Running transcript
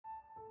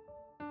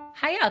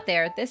Hi out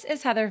there, this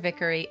is Heather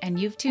Vickery, and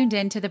you've tuned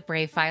in to the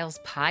Brave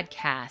Files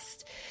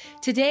podcast.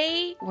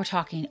 Today, we're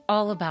talking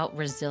all about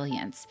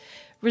resilience.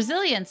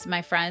 Resilience,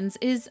 my friends,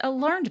 is a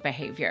learned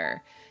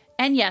behavior.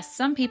 And yes,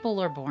 some people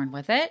are born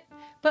with it,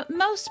 but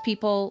most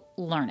people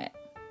learn it.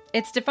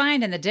 It's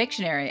defined in the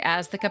dictionary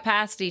as the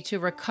capacity to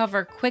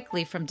recover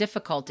quickly from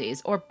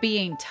difficulties or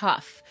being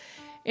tough.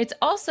 It's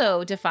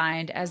also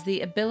defined as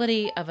the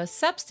ability of a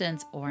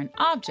substance or an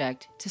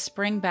object to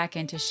spring back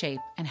into shape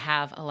and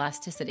have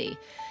elasticity.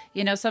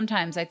 You know,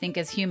 sometimes I think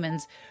as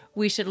humans,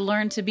 we should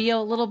learn to be a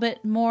little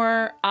bit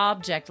more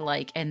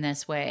object-like in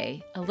this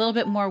way, a little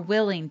bit more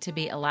willing to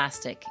be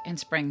elastic and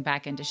spring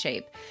back into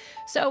shape.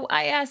 So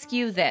I ask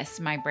you this,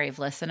 my brave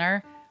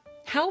listener,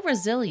 how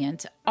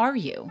resilient are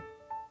you?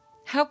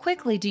 How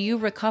quickly do you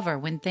recover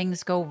when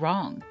things go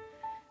wrong?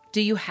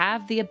 Do you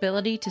have the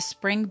ability to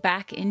spring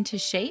back into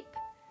shape?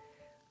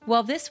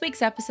 Well, this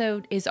week's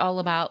episode is all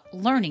about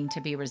learning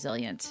to be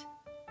resilient.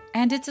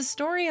 And it's a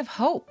story of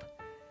hope.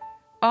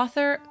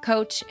 Author,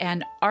 coach,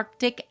 and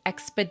Arctic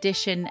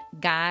expedition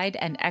guide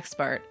and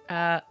expert.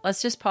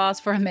 Let's just pause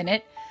for a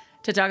minute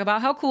to talk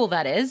about how cool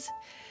that is.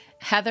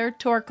 Heather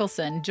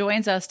Torkelson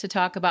joins us to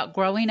talk about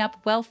growing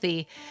up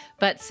wealthy,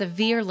 but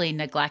severely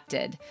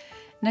neglected.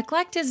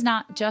 Neglect is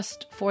not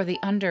just for the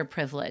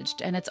underprivileged,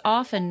 and it's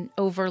often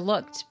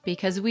overlooked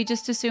because we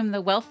just assume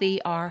the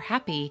wealthy are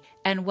happy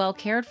and well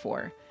cared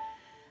for.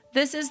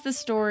 This is the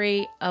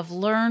story of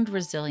learned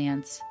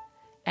resilience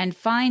and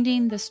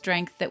finding the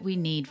strength that we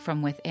need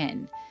from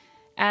within.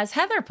 As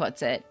Heather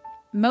puts it,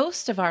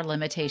 most of our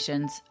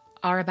limitations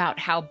are about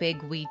how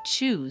big we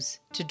choose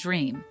to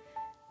dream.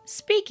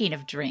 Speaking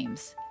of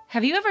dreams,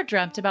 have you ever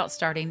dreamt about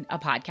starting a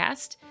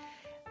podcast?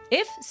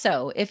 If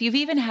so, if you've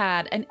even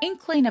had an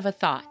inkling of a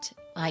thought,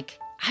 like,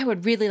 I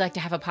would really like to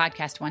have a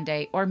podcast one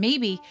day, or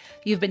maybe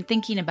you've been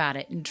thinking about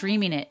it and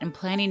dreaming it and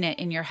planning it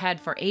in your head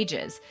for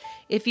ages.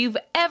 If you've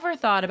ever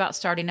thought about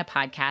starting a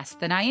podcast,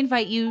 then I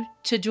invite you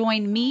to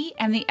join me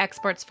and the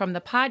experts from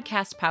the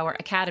Podcast Power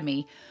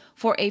Academy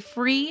for a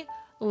free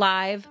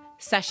live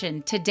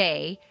session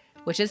today,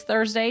 which is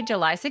Thursday,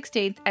 July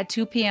 16th at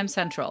 2 p.m.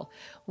 Central.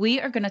 We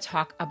are going to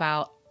talk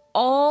about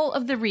all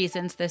of the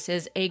reasons this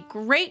is a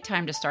great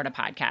time to start a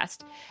podcast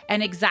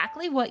and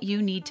exactly what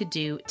you need to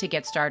do to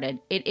get started.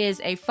 It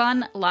is a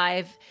fun,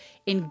 live,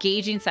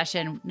 engaging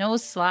session. No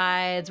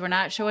slides. We're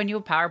not showing you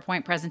a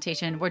PowerPoint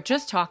presentation. We're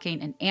just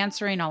talking and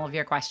answering all of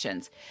your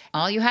questions.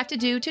 All you have to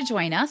do to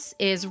join us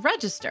is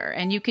register,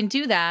 and you can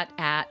do that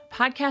at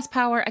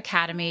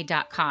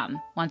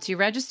podcastpoweracademy.com. Once you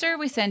register,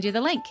 we send you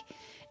the link.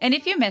 And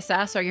if you miss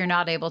us or you're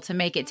not able to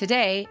make it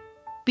today,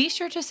 be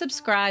sure to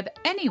subscribe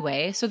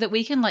anyway so that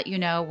we can let you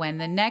know when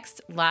the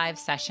next live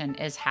session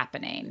is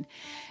happening.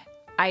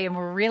 I am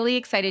really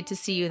excited to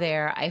see you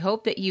there. I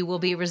hope that you will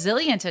be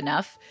resilient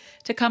enough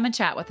to come and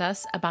chat with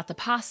us about the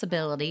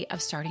possibility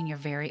of starting your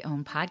very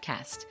own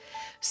podcast.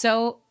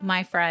 So,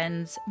 my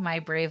friends, my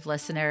brave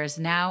listeners,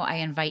 now I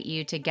invite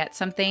you to get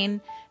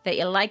something that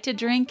you like to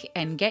drink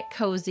and get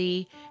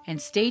cozy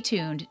and stay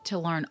tuned to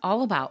learn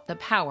all about the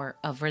power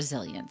of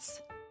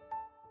resilience.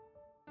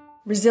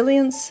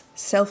 Resilience,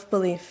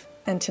 self-belief,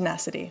 and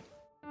tenacity.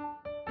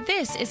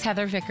 This is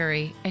Heather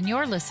Vickery, and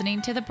you're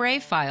listening to The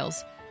Brave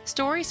Files,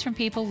 stories from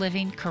people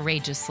living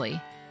courageously.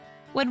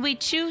 When we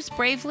choose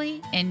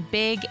bravely in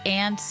big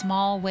and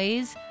small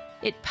ways,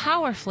 it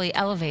powerfully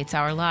elevates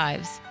our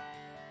lives.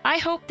 I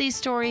hope these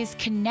stories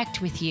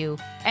connect with you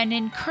and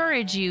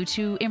encourage you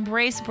to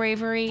embrace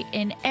bravery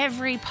in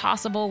every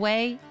possible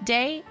way,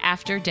 day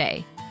after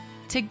day.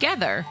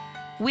 Together,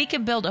 we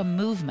can build a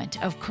movement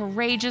of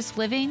courageous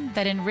living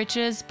that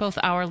enriches both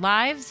our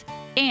lives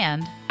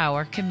and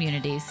our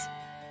communities.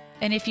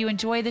 And if you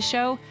enjoy the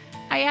show,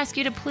 I ask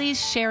you to please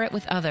share it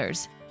with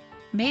others.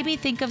 Maybe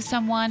think of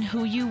someone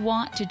who you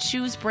want to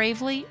choose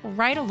bravely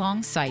right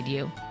alongside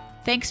you.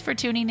 Thanks for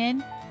tuning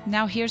in.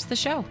 Now here's the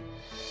show.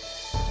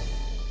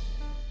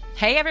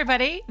 Hey,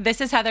 everybody. This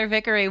is Heather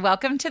Vickery.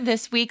 Welcome to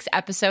this week's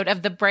episode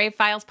of the Brave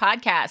Files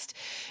podcast.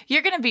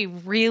 You're going to be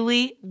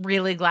really,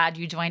 really glad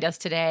you joined us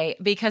today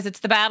because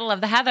it's the Battle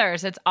of the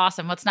Heathers. It's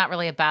awesome. Well, it's not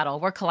really a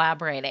battle. We're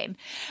collaborating.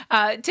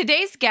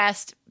 Today's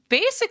guest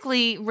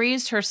basically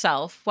raised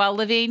herself while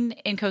living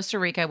in Costa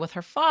Rica with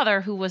her father,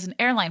 who was an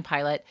airline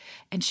pilot,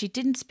 and she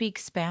didn't speak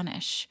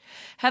Spanish.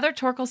 Heather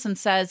Torkelson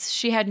says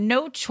she had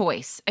no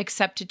choice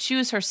except to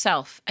choose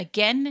herself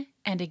again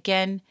and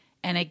again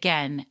and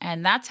again.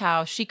 And that's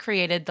how she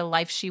created the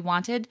life she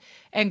wanted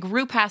and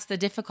grew past the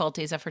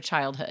difficulties of her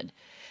childhood.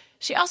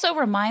 She also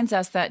reminds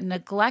us that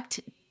neglect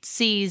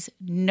sees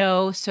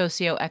no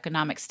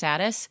socioeconomic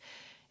status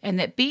and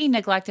that being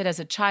neglected as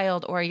a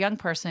child or a young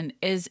person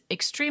is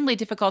extremely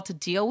difficult to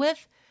deal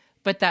with,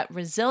 but that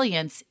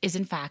resilience is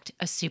in fact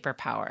a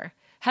superpower.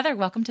 Heather,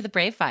 welcome to the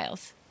Brave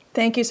Files.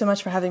 Thank you so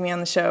much for having me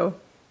on the show.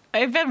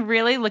 I've been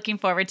really looking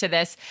forward to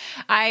this.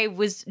 I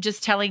was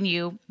just telling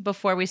you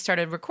before we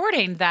started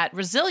recording that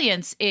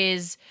resilience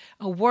is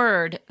a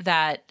word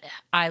that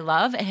I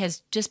love and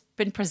has just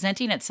been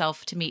presenting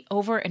itself to me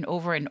over and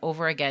over and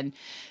over again.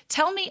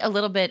 Tell me a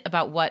little bit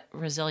about what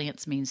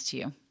resilience means to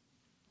you.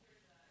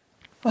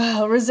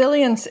 Well,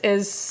 resilience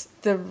is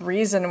the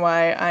reason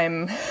why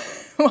I'm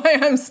why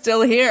I'm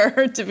still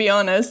here, to be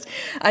honest.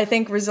 I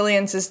think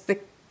resilience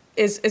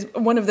is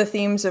one of the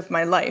themes of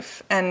my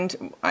life.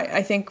 And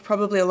I think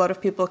probably a lot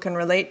of people can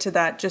relate to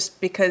that just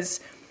because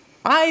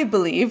I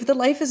believe that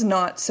life is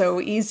not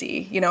so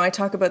easy. You know, I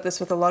talk about this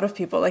with a lot of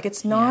people. Like,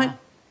 it's not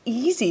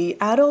easy.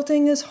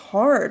 Adulting is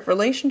hard.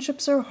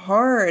 Relationships are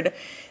hard.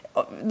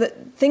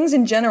 Things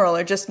in general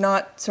are just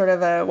not sort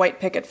of a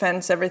white picket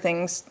fence,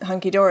 everything's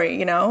hunky-dory,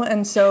 you know?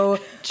 And so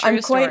I'm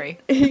quite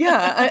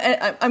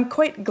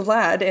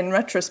glad in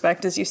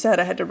retrospect, as you said,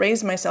 I had to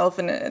raise myself,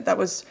 and that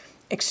was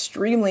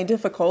extremely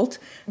difficult,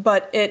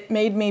 but it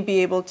made me be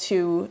able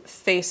to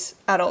face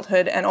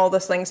adulthood and all the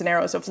slings and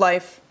arrows of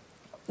life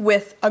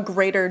with a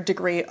greater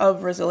degree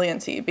of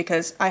resiliency,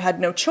 because I had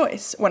no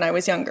choice when I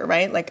was younger,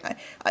 right? Like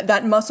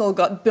that muscle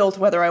got built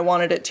whether I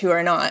wanted it to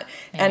or not.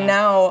 Yeah. And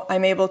now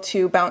I'm able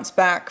to bounce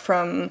back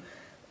from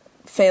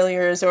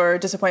failures or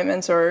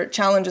disappointments or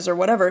challenges or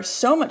whatever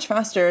so much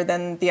faster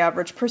than the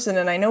average person.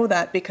 And I know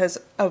that because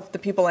of the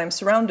people I'm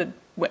surrounded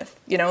with,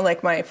 you know,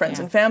 like my friends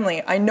and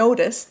family. I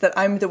notice that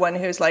I'm the one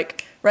who's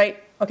like,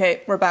 right,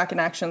 okay, we're back in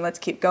action. Let's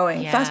keep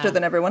going faster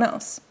than everyone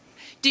else.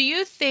 Do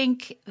you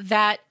think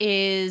that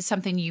is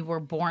something you were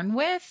born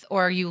with,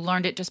 or you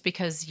learned it just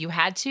because you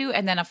had to?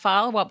 And then a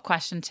follow-up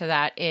question to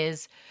that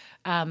is,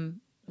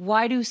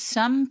 why do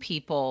some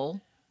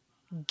people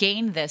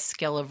gain this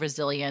skill of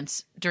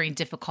resilience during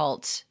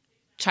difficult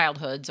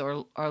childhoods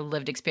or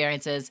lived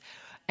experiences,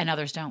 and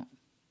others don't?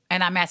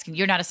 And I'm asking,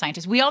 you're not a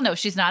scientist. We all know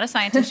she's not a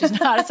scientist. She's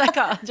not a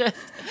psychologist.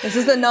 This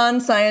is the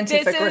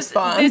non-scientific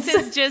response. This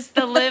is just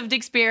the lived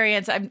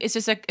experience. It's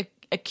just a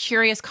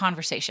curious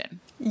conversation.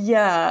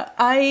 Yeah,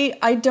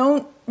 I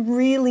don't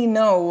really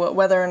know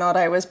whether or not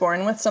I was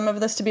born with some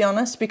of this, to be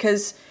honest,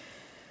 because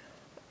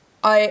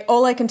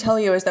all I can tell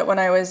you is that when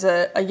I was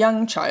a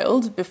young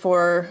child,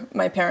 before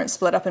my parents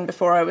split up and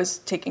before I was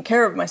taking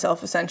care of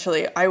myself,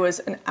 essentially, I was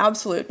an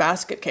absolute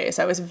basket case.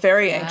 I was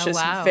very anxious,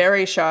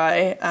 very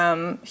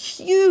shy,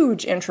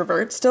 huge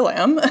introvert, still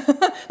am,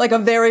 like a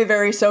very,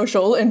 very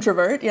social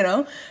introvert, you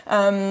know?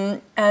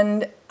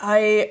 And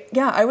I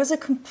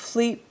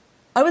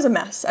was a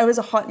mess. I was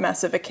a hot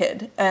mess of a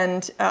kid.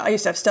 And I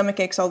used to have stomach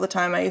aches all the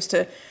time. I used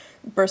to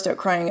burst out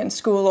crying in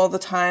school all the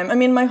time. I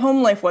mean, my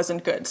home life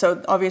wasn't good.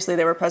 So obviously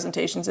there were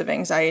presentations of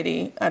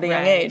anxiety at a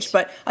young age.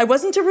 But I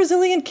wasn't a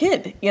resilient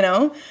kid, you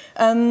know?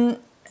 And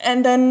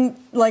then,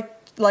 like,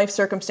 life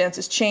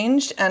circumstances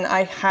changed. And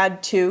I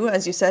had to,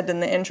 as you said in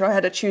the intro, I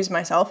had to choose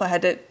myself. I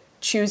had to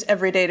choose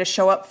every day to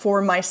show up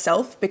for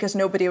myself because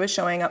nobody was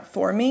showing up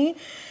for me.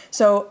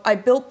 So I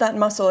built that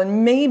muscle,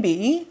 and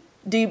maybe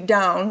deep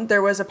down, there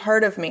was a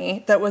part of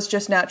me that was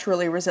just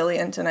naturally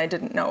resilient and I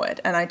didn't know it.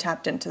 And I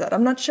tapped into that.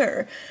 I'm not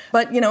sure.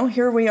 But, you know,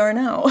 here we are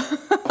now.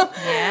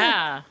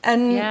 Yeah.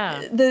 And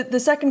the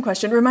second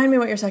question, remind me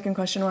what your second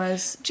question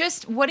was.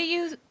 Just what do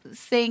you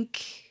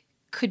think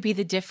could be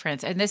the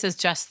difference? And this is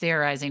just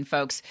theorizing,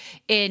 folks,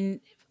 in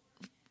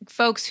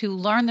folks who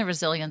learn the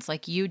resilience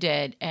like you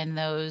did and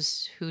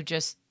those who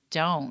just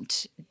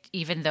don't,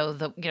 even though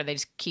they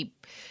just keep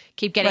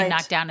getting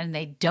knocked down and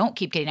they don't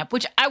keep getting up,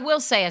 which I will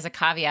say as a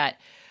caveat,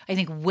 I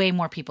think way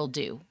more people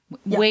do.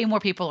 Yeah. Way more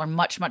people are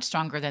much, much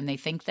stronger than they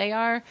think they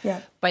are. Yeah.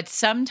 But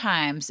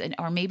sometimes,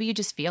 or maybe you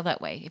just feel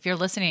that way. If you're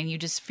listening, you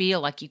just feel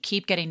like you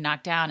keep getting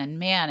knocked down and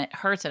man, it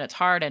hurts and it's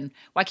hard and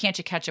why can't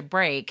you catch a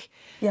break?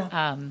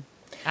 Yeah.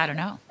 I don't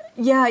know.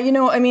 Yeah, you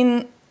know, I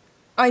mean,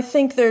 I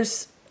think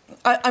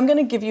I'm going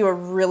to give you a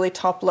really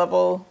top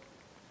level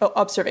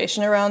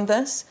observation around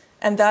this.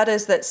 And that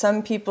is that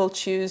some people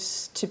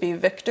choose to be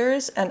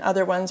victors and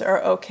other ones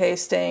are okay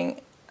staying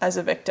as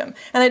a victim.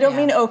 And I don't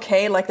mean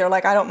okay, like they're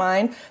like, I don't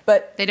mind,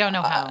 but they don't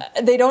know how.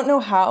 They don't know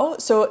how.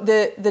 So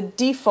the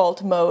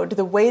default mode,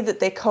 the way that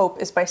they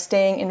cope is by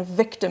staying in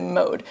victim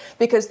mode,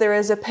 because there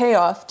is a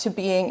payoff to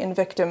being in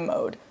victim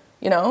mode,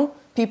 you know?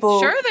 People,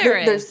 sure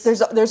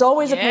there's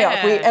always a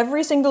payoff.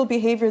 Every single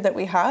behavior that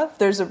we have,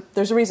 there's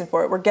a reason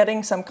for it. We're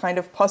getting some kind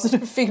of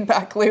positive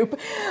feedback loop.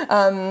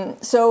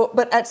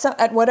 But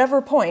at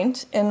whatever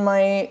point in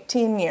my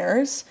teen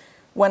years,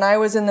 when I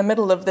was in the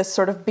middle of this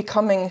sort of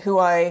becoming who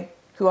I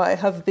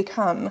have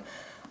become,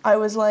 I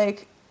was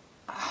like,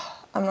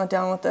 I'm not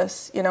down with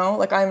this, you know?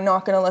 Like, I'm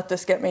not going to let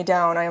this get me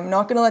down. I am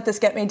not going to let this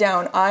get me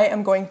down. I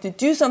am going to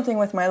do something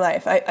with my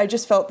life. I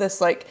just felt this,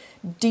 like,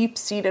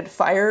 deep-seated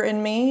fire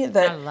in me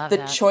that the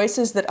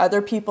choices that other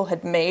people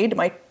had made,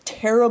 my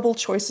terrible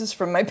choices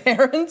from my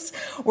parents,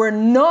 were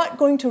not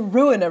going to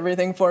ruin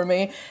everything for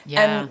me.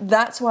 Yeah. And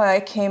that's why I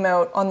came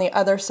out on the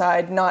other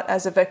side, not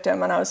as a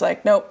victim. And I was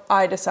like, nope,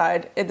 I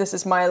decide. This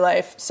is my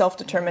life.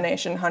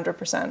 Self-determination,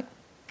 100%.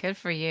 Good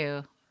for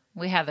you.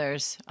 We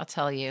Heathers, I'll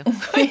tell you.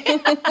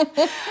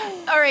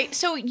 All right.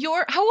 So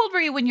how old were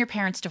you when your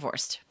parents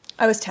divorced?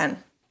 I was 10.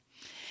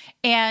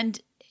 And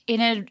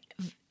in a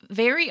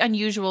very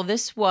unusual,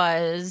 this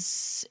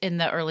was in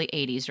the early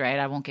 80s, right?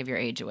 I won't give your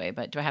age away,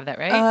 but do I have that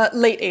right?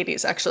 Late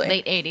 80s, actually.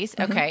 Late 80s.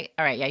 Mm-hmm. Okay.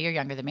 All right. Yeah, you're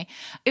younger than me.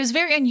 It was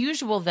very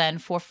unusual then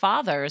for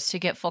fathers to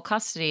get full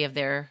custody of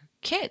their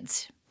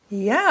kids.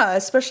 Yeah,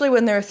 especially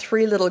when there are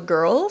three little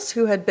girls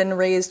who had been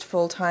raised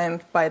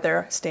full-time by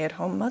their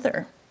stay-at-home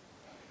mother.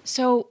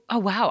 So, oh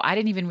wow, I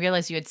didn't even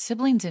realize you had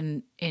siblings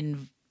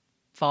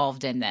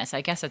involved in this.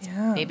 I guess it's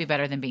maybe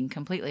better than being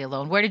completely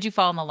alone. Where did you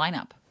fall in the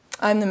lineup?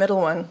 I'm the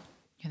middle one.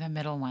 You're the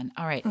middle one.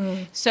 All right.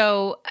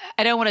 So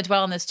I don't want to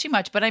dwell on this too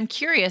much, but I'm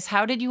curious,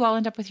 how did you all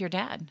end up with your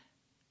dad?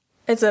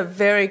 It's a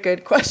very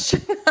good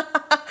question.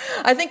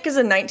 I think because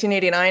in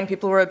 1989,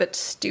 people were a bit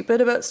stupid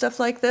about stuff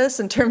like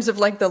this in terms of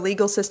like the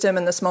legal system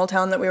and the small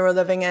town that we were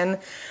living in.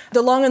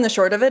 The long and the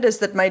short of it is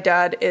that my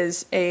dad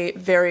is a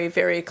very,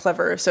 very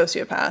clever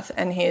sociopath,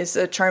 and he's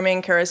a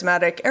charming,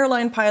 charismatic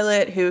airline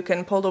pilot who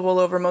can pull the wool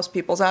over most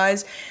people's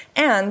eyes.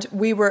 And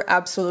we were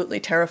absolutely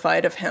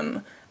terrified of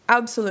him.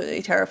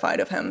 Absolutely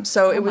terrified of him.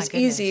 So it was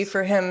easy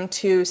for him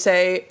to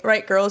say,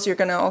 right, girls, you're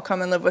going to all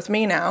come and live with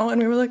me now.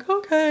 And we were like,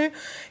 okay,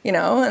 you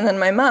know, and then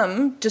my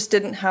mom just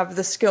didn't have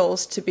the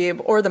skills to be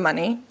able, or the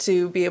money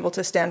to be able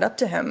to stand up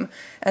to him.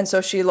 And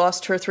so she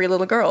lost her three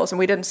little girls, and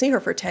we didn't see her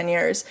for 10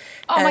 years.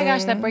 Oh my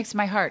gosh, that breaks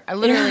my heart. I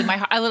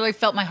literally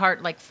felt my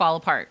heart like fall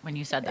apart when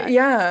you said that.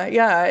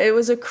 Yeah. It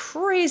was a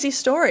crazy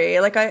story.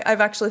 Like I've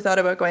actually thought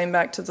about going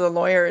back to the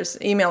lawyers,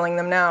 emailing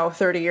them now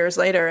 30 years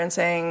later and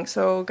saying,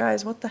 so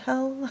guys, what the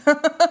hell?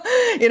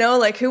 You know,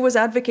 like who was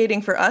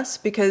advocating for us?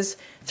 Because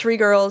three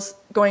girls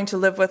going to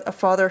live with a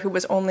father who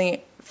was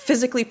only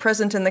physically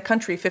present in the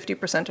country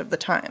 50% of the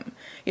time.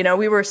 You know,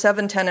 we were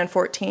 7, 10, and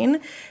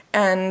 14.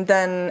 And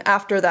then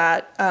after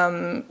that,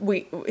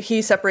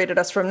 he separated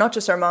us from not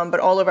just our mom, but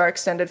all of our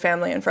extended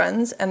family and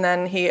friends. And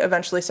then he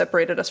eventually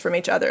separated us from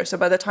each other. So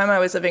by the time I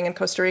was living in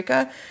Costa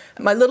Rica,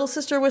 my little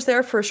sister was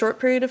there for a short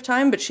period of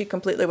time, but she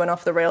completely went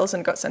off the rails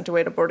and got sent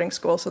away to boarding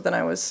school. So then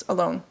I was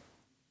alone.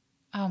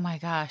 Oh my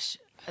gosh.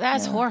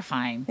 That's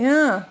horrifying.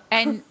 Yeah.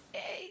 And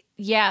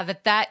yeah,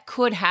 that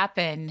could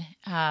happen.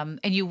 And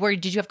did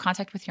you have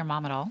contact with your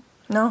mom at all?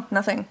 No,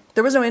 nothing.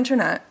 There was no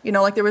internet, you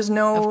know, like there was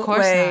no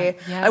way.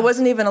 Yeah. I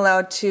wasn't even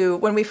allowed to,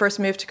 when we first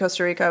moved to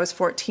Costa Rica, I was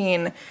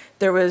 14.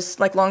 There was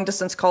like long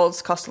distance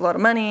calls cost a lot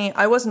of money.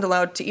 I wasn't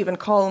allowed to even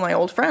call my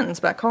old friends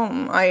back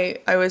home. I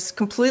was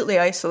completely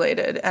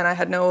isolated, and I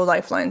had no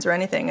lifelines or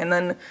anything. And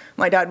then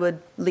my dad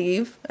would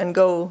leave and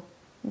go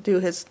do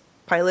his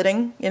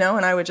piloting, you know,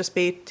 and I would just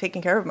be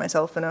taking care of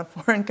myself in a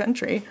foreign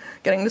country,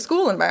 getting to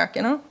school and back,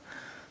 you know.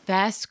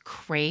 That's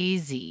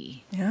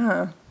crazy.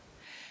 Yeah.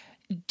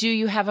 Do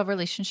you have a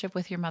relationship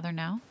with your mother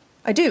now?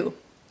 I do.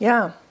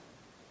 Yeah.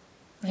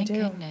 Thank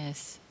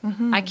goodness.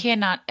 Mm-hmm. I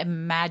cannot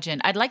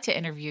imagine. I'd like to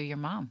interview your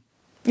mom.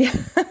 Yeah.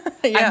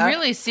 I'm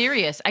really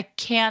serious. I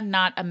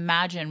cannot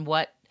imagine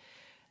what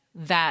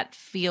that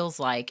feels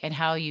like and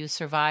how you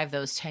survive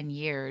those 10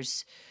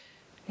 years.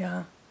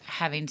 Yeah.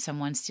 Having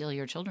someone steal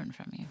your children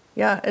from you.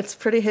 Yeah, it's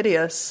pretty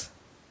hideous.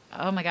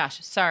 Oh my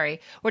gosh.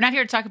 Sorry. We're not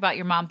here to talk about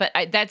your mom, but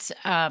that's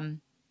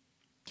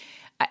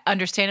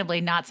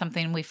understandably not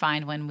something we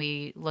find when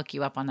we look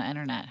you up on the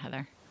internet,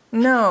 Heather.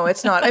 No,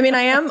 it's not. I mean,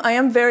 I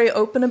am very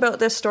open about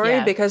this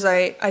story because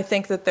I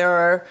think that there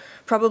are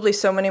probably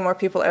so many more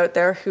people out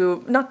there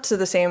who, not to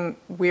the same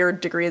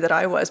weird degree that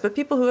I was, but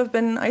people who have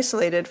been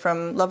isolated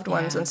from loved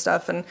ones and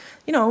stuff. And,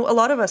 you know, a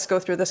lot of us go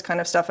through this kind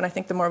of stuff. And I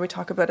think the more we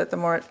talk about it, the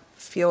more it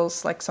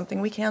feels like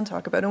something we can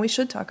talk about and we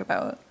should talk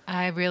about.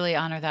 I really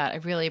honor that. I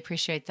really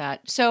appreciate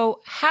that. So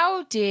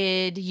how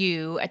did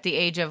you, at the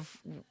age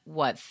of,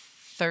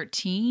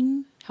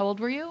 13? How old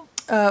were you?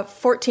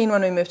 14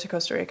 when we moved to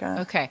Costa Rica.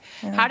 Okay.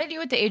 Yeah. How did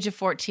you, at the age of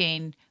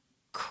 14,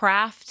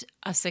 craft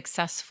a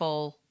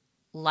successful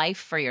life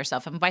for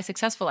yourself? And by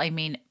successful, I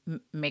mean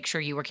make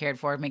sure you were cared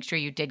for, make sure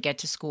you did get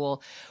to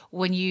school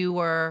when you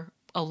were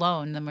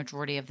alone the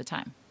majority of the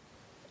time.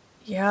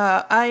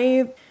 Yeah,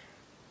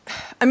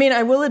 I mean,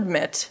 I will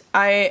admit,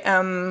 I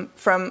am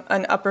from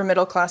an upper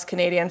middle class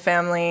Canadian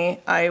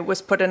family. I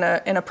was put in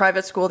a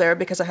private school there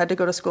because I had to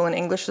go to school in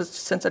English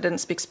since I didn't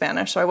speak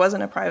Spanish. So I was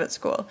in a private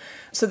school.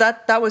 So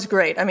that was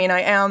great. I mean,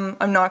 I'm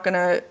not going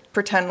to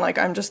pretend like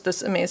I'm just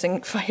this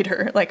amazing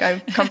fighter. Like I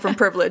come from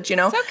privilege, you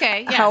know? It's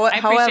okay. Yeah, I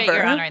appreciate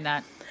you honoring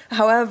that.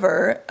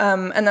 However,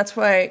 and that's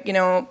why, you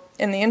know,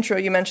 in the intro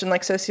you mentioned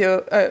like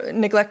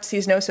neglect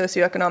sees no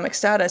socioeconomic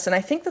status. And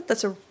I think that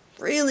that's a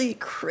really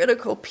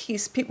critical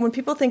piece. When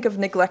people think of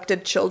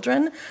neglected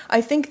children,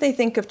 I think they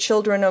think of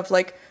children of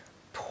like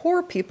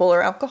poor people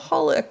or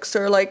alcoholics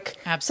or like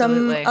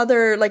some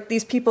other, like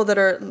these people that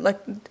are like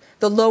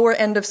the lower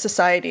end of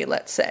society,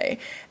 let's say.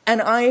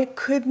 And I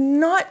could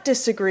not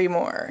disagree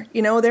more.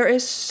 You know, there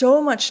is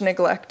so much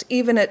neglect,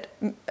 even at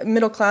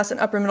middle class and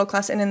upper middle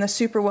class and in the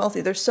super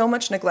wealthy, there's so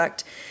much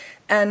neglect.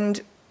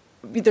 And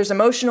there's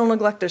emotional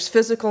neglect, there's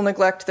physical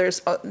neglect, there's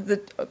the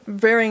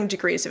varying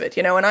degrees of it,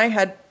 you know, and I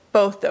had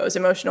both those,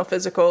 emotional,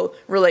 physical,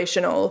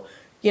 relational.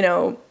 You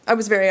know, I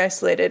was very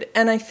isolated.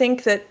 And I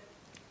think that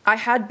I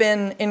had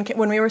been,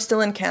 when we were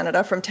still in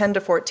Canada, from 10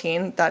 to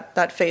 14,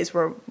 that phase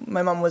where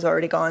my mom was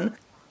already gone.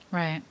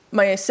 Right.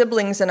 My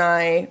siblings and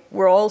I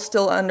were all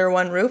still under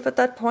one roof at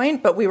that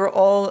point, but we were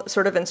all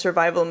sort of in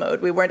survival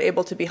mode. We weren't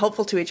able to be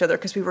helpful to each other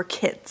because we were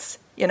kids.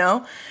 you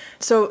know?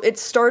 So it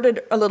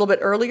started a little bit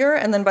earlier.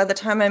 And then by the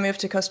time I moved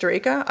to Costa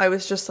Rica, I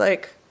was just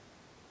like,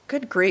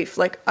 good grief.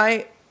 Like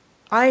I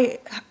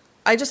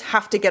just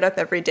have to get up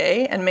every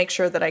day and make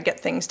sure that I get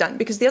things done.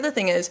 Because the other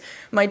thing is,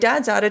 my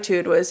dad's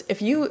attitude was,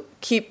 if you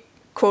keep,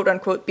 quote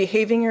unquote,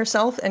 behaving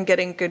yourself and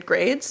getting good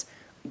grades,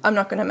 I'm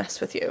not going to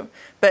mess with you.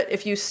 But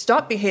if you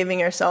stop behaving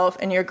yourself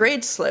and your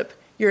grades slip,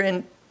 you're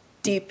in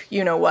deep,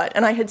 you know what.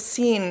 And I had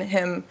seen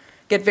him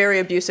get very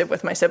abusive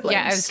with my siblings.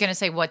 Yeah, I was going to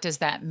say, what does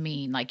that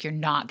mean? Like, you're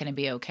not going to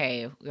be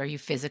okay. Are you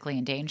physically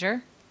in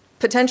danger?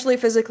 Potentially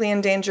physically in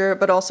danger,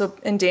 but also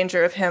in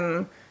danger of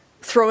him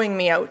throwing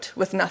me out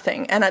with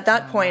nothing. And at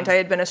that point, I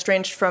had been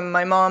estranged from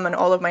my mom and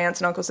all of my aunts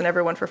and uncles and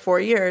everyone for 4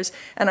 years.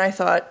 And I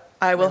thought,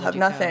 I will have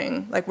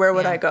nothing. Like, where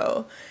would I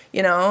go?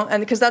 You know?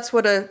 And because that's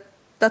what a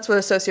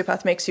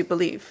sociopath makes you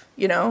believe,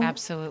 you know?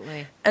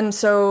 Absolutely. And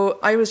so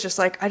I was just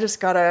like, I just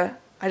gotta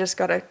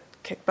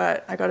kick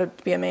butt. I gotta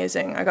be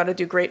amazing. I gotta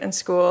do great in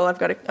school.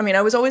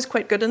 I was always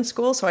quite good in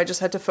school, so I just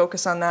had to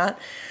focus on that.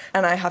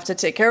 And I have to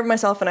take care of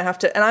myself,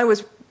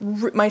 and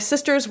my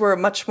sisters were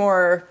much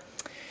more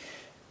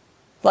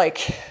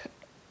like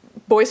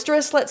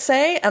boisterous, let's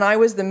say, and I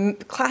was the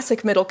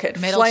classic middle kid,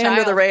 fly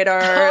under the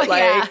radar,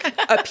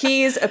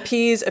 appease,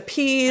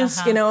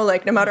 you know,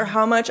 like no matter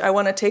how much I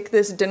want to take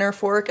this dinner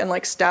fork and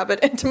like stab it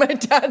into my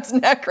dad's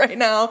neck right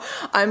now,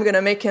 I'm going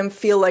to make him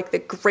feel like the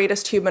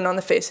greatest human on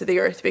the face of the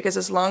earth, because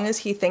as long as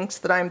he thinks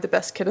that I'm the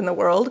best kid in the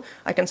world,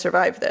 I can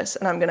survive this,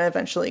 and I'm going to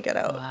eventually get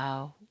out.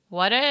 Wow.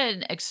 What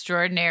an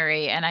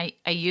extraordinary, and I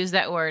use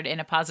that word in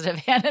a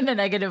positive and in a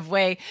negative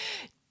way,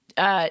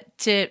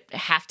 to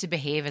have to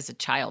behave as a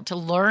child, to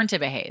learn to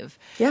behave.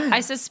 Yeah. I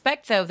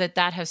suspect, though,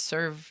 that has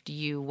served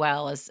you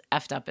well, as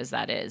effed up as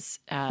that is,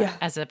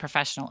 as a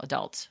professional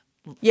adult.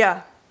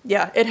 Yeah,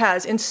 it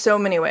has in so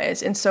many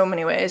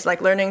ways,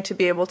 like learning to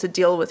be able to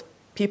deal with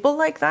people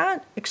like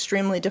that,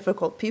 extremely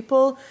difficult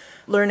people,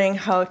 learning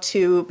how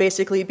to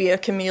basically be a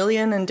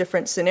chameleon in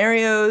different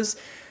scenarios,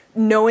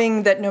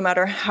 knowing that no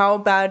matter how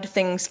bad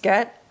things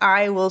get,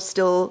 I will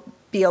still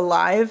be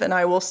alive and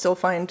I will still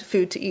find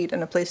food to eat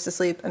and a place to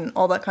sleep and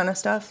all that kind of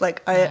stuff.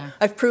 Like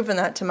I've proven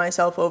that to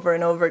myself over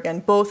and over again,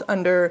 both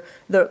under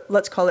the,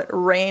 let's call it,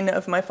 reign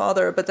of my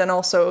father, but then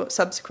also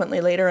subsequently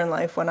later in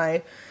life when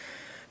I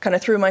kind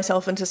of threw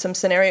myself into some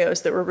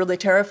scenarios that were really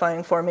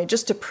terrifying for me,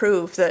 just to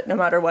prove that no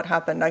matter what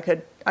happened, I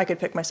could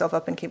pick myself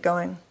up and keep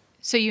going.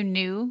 So you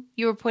knew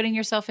you were putting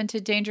yourself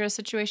into dangerous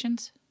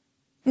situations?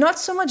 Not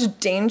so much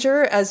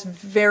danger as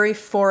very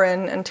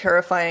foreign and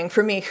terrifying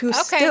for me, who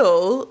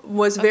still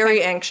was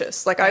very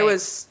anxious. Like I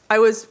was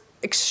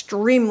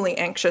extremely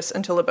anxious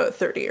until about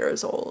 30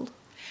 years old.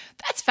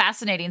 That's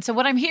fascinating. So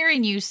what I'm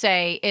hearing you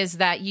say is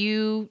that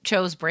you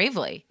chose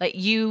bravely. Like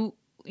you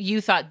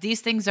thought, these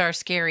things are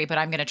scary, but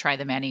I'm going to try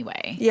them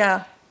anyway.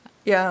 Yeah.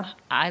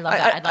 I love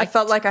that. I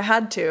felt like I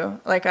had to.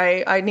 Like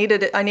I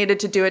needed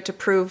to do it to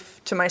prove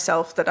to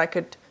myself that I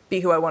could be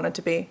who I wanted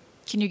to be.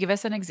 Can you give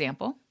us an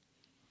example?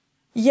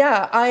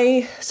 Yeah,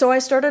 I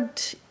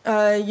started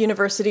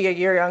university a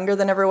year younger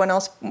than everyone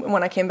else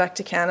when I came back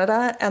to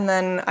Canada, and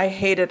then I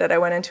hated it. I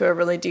went into a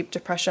really deep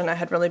depression. I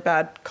had really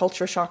bad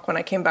culture shock when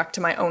I came back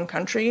to my own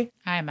country.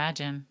 I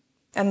imagine.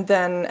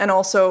 And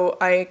also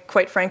I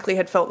quite frankly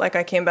had felt like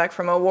I came back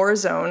from a war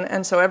zone,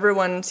 and so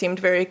everyone seemed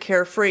very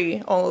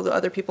carefree. All of the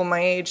other people my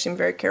age seemed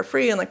very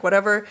carefree and like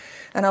whatever.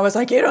 And I was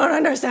like, you don't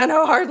understand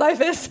how hard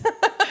life is.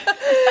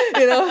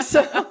 You know,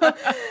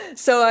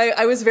 so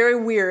I was very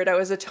weird. I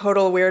was a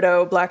total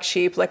weirdo, black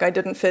sheep, like I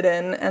didn't fit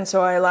in. And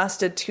so I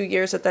lasted 2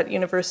 years at that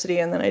university,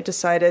 and then I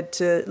decided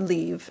to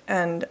leave.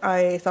 And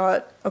I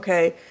thought,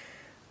 okay,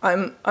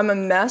 I'm a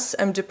mess.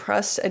 I'm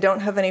depressed. I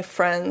don't have any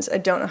friends. I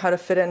don't know how to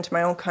fit into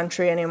my own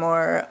country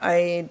anymore.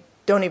 I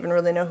don't even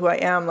really know who I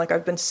am. Like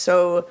I've been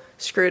so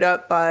screwed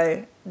up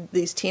by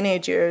these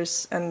teenage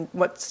years and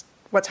what's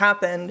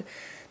happened,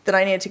 that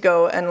I need to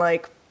go and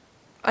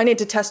I need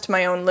to test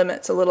my own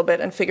limits a little bit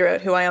and figure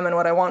out who I am and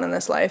what I want in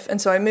this life. And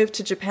so I moved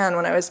to Japan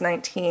when I was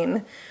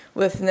 19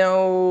 with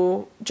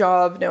no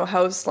job, no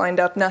house lined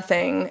up,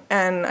 nothing.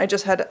 And I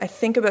just had, I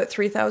think, about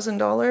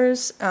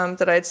 $3,000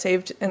 that I had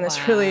saved in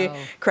this really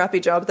crappy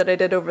job that I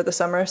did over the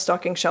summer,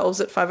 stocking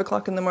shelves at 5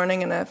 o'clock in the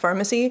morning in a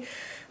pharmacy,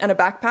 and a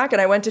backpack.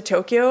 And I went to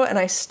Tokyo, and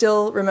I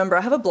still remember,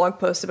 I have a blog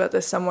post about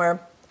this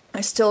somewhere.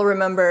 I still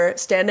remember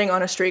standing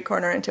on a street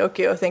corner in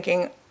Tokyo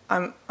thinking,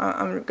 I'm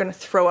going to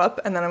throw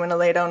up, and then I'm going to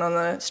lay down on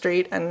the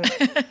street and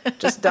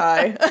just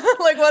die.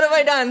 Like, what have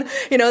I done?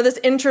 You know, this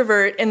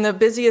introvert in the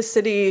busiest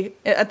city.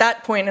 At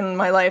that point in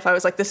my life, I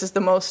was like, this is the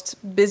most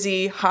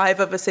busy hive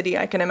of a city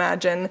I can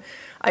imagine.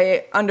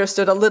 I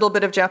understood a little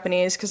bit of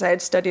Japanese because I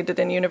had studied it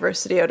in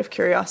university out of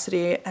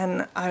curiosity.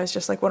 And I was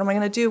just like, what am I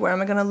going to do? Where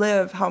am I going to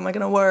live? How am I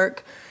going to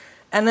work?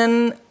 And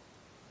then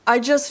I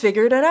just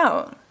figured it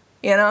out,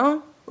 you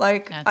know?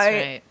 Like, that's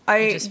right.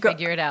 You just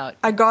figure it out.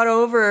 I got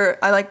over,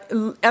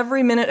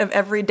 every minute of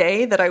every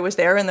day that I was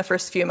there in the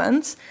first few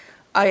months,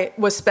 I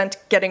was spent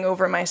getting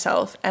over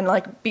myself and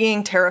like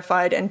being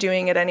terrified and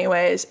doing it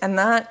anyways. And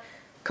that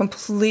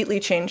completely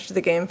changed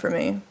the game for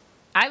me.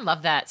 I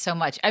love that so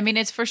much. I mean,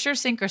 it's for sure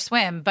sink or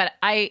swim, but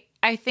I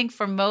think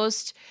for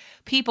most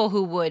people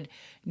who would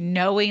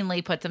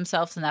knowingly put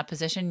themselves in that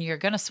position, you're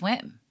going to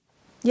swim.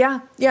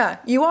 Yeah,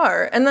 you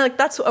are. And like,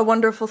 that's a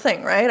wonderful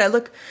thing, right?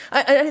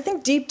 I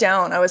think deep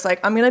down, I was like,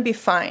 I'm going to be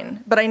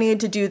fine, but I need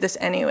to do this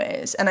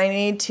anyways. And I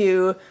need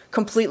to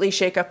completely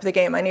shake up the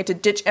game. I need to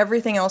ditch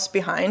everything else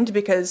behind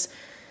because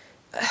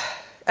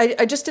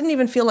I just didn't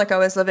even feel like I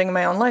was living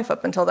my own life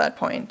up until that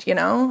point, you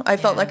know? I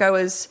felt like I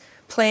was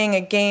playing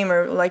a game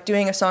or like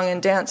doing a song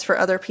and dance for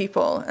other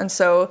people. And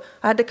so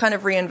I had to kind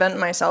of reinvent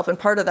myself. And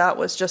part of that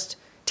was just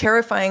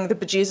terrifying the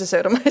bejesus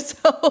out of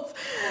myself.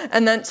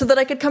 And then so that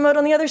I could come out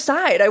on the other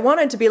side. I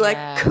wanted to be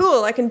like,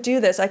 cool, I can do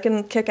this. I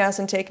can kick ass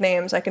and take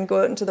names. I can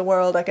go out into the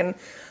world. I can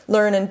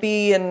learn and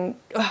be and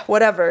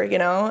whatever, you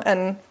know?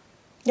 And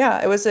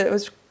yeah, it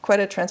was quite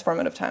a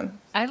transformative time.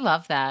 I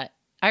love that.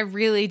 I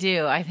really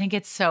do. I think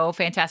it's so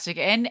fantastic.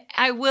 And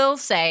I will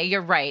say,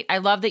 you're right. I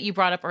love that you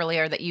brought up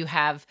earlier that you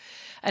have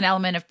an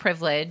element of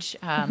privilege.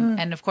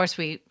 And of course,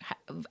 we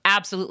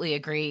absolutely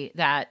agree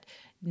that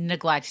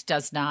neglect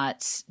does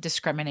not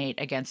discriminate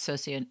against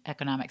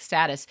socioeconomic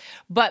status.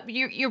 But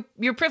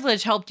your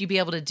privilege helped you be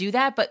able to do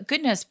that. But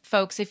goodness,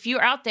 folks, if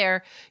you're out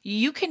there,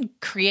 you can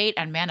create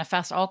and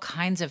manifest all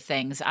kinds of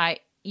things.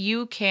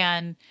 You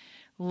can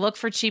look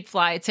for cheap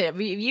flights. If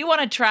you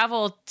want to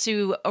travel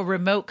to a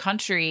remote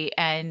country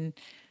and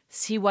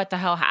see what the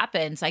hell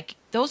happens, like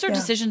those are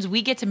decisions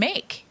we get to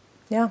make.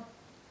 Yeah,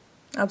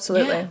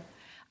 absolutely. Yeah.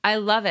 I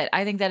love it.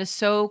 I think that is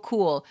so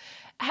cool.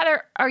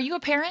 Heather, are you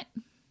a parent?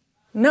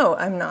 No,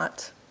 I'm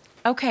not.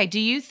 Okay. Do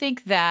you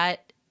think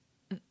that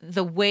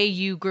the way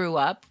you grew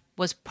up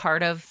was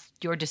part of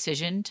your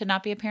decision to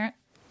not be a parent?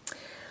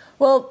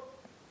 Well,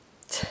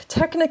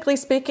 technically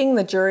speaking,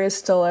 the jury is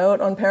still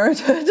out on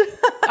parenthood.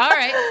 All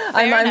right.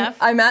 Fair enough.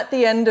 I'm at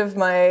the end of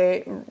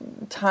my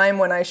time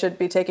when I should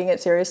be taking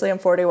it seriously. I'm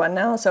 41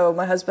 now, so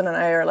my husband and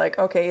I are like,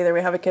 okay, either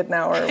we have a kid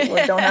now or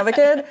we don't have a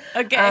kid.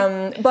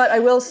 Okay. But I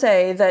will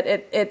say that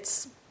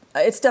it's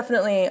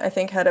definitely, I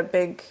think, had a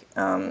big,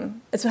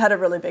 it's had a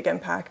really big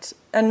impact.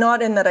 And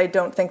not in that I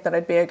don't think that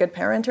I'd be a good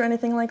parent or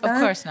anything like that.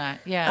 Of course not,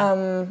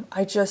 yeah.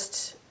 I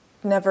just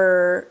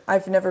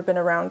I've never been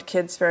around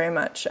kids very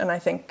much. And I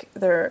think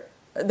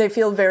they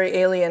feel very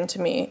alien to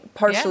me,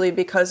 partially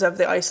because of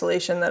the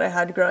isolation that I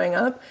had growing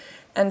up.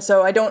 And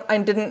so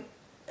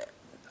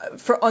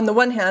on the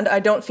one hand, I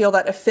don't feel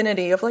that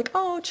affinity of like,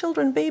 oh,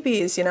 children,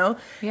 babies, you know?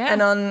 Yeah.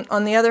 And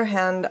on the other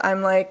hand,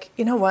 I'm like,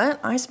 you know what?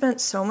 I spent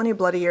so many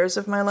bloody years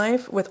of my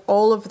life with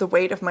all of the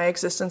weight of my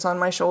existence on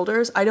my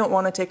shoulders. I don't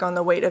want to take on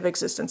the weight of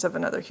existence of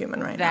another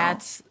human now.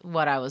 That's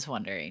what I was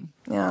wondering.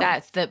 Yeah.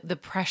 That's the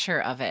pressure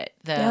of it.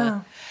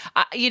 I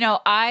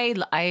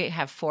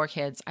have 4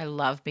 kids. I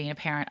love being a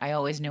parent. I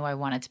always knew I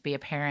wanted to be a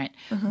parent.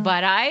 Mm-hmm.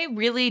 But I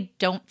really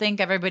don't think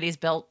everybody's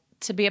built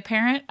to be a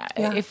parent.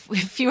 Yeah. If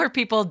fewer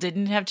people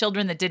didn't have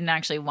children that didn't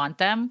actually want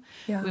them,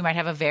 we might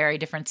have a very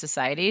different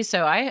society.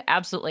 So I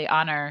absolutely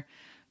honor,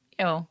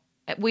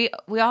 we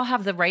all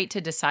have the right to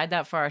decide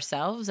that for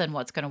ourselves and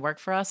what's going to work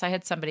for us. I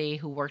had somebody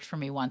who worked for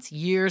me once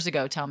years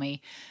ago tell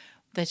me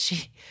that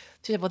she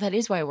said, well, that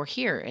is why we're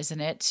here, isn't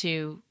it?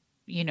 To,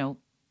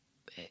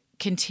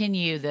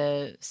 continue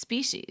the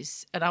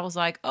species. And I was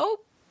like, oh,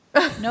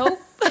 nope.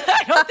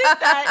 I don't think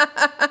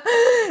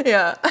that.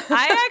 Yeah.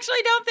 I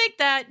actually don't think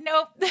that.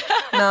 Nope.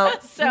 No.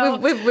 So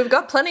we've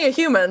got plenty of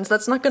humans.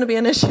 That's not going to be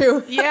an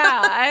issue.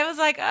 Yeah. I was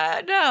like,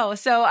 no.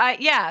 So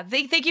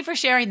thank you for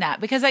sharing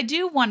that, because I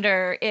do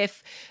wonder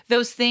if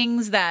those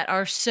things that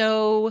are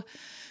so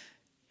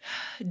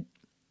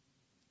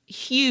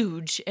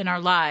huge in our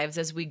lives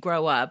as we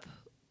grow up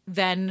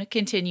then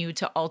continue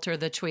to alter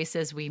the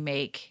choices we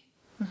make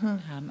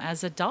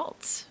as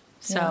adults.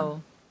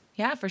 So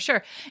yeah, for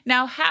sure.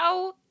 Now,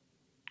 how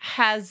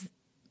has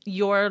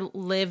your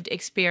lived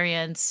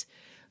experience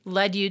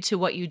led you to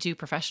what you do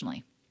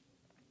professionally?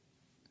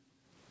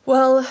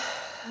 Well,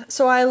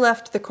 so I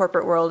left the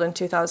corporate world in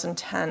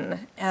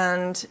 2010,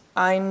 and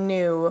I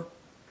knew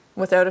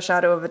without a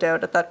shadow of a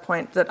doubt at that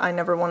point that I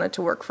never wanted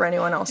to work for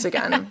anyone else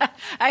again.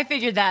 I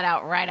figured that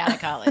out right out of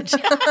college.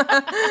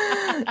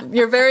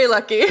 You're very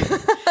lucky.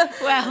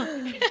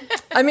 Well,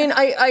 I mean,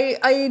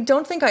 I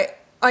don't think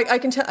I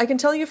can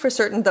tell you for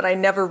certain that I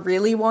never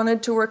really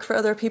wanted to work for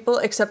other people,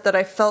 except that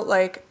I felt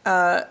like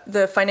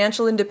the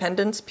financial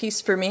independence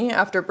piece for me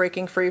after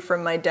breaking free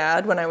from my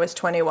dad when I was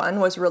 21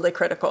 was really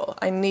critical.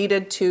 I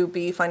needed to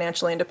be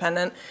financially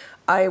independent.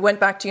 I went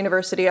back to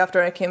university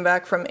after I came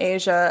back from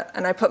Asia,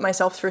 and I put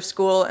myself through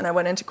school, and I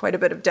went into quite a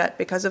bit of debt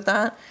because of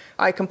that.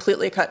 I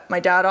completely cut my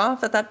dad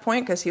off at that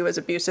point because he was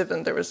abusive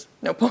and there was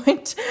no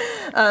point.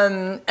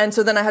 And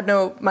so then I had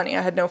no money,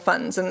 I had no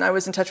funds, and I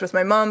was in touch with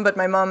my mom, but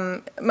my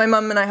mom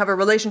and I have a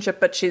relationship,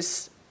 but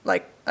she's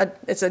like,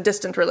 it's a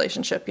distant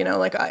relationship,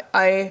 like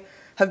I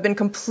have been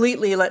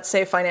completely, let's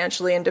say,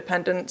 financially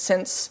independent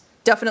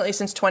definitely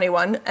since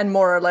 21, and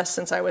more or less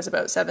since I was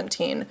about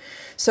 17.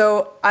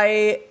 So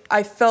I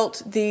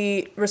felt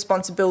the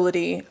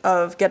responsibility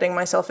of getting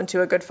myself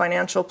into a good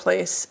financial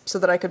place so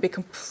that I could be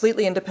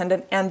completely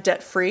independent and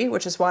debt-free,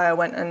 which is why I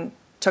went and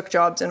took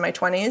jobs in my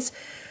 20s.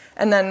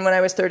 And then when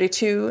I was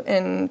 32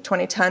 in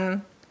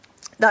 2010,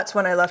 that's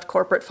when I left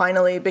corporate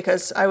finally,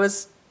 because I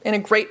was in a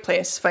great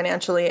place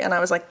financially. And I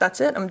was like, that's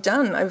it, I'm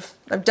done.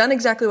 I've done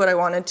exactly what I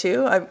wanted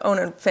to. I own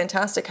a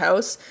fantastic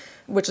house,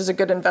 which is a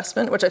good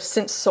investment, which I've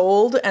since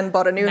sold and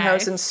bought a new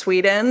house in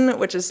Sweden,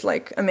 which is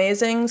like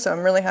amazing. So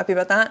I'm really happy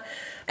about that.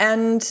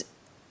 And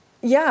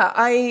yeah,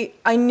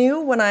 I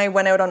knew when I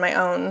went out on my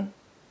own,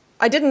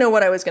 I didn't know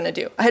what I was going to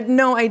do. I had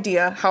no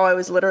idea how I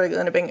was literally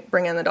going to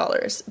bring in the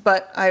dollars.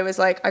 But I was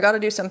like, I got to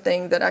do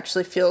something that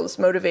actually feels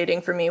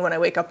motivating for me when I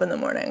wake up in the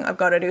morning. I've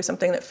got to do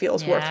something that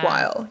feels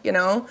worthwhile, you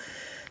know?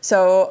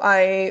 So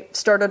I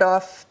started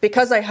off,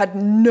 because I had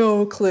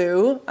no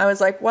clue, I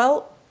was like,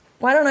 well,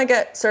 why don't I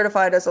get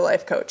certified as a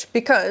life coach?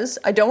 Because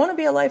I don't want to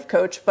be a life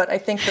coach, but I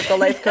think that the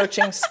life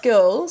coaching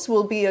skills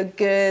will be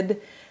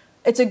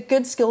it's a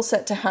good skill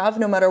set to have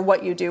no matter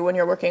what you do when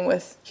you're working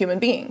with human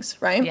beings,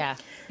 right? Yeah.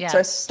 Yeah. So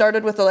I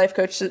started with the life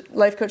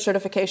coach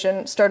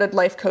certification, started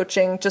life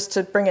coaching just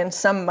to bring in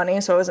some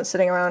money so I wasn't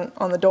sitting around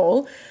on the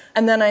dole.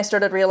 And then I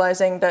started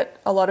realizing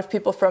that a lot of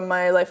people from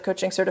my life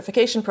coaching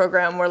certification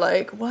program were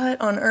like, what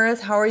on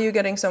earth? How are you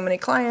getting so many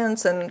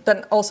clients? And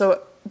then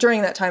also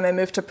during that time, I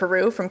moved to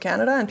Peru from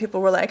Canada, and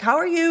people were like, how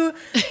are you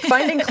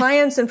finding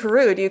clients in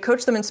Peru? Do you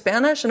coach them in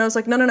Spanish? And I was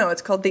like, no,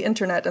 it's called the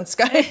internet and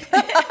Skype.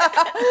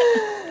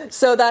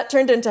 So that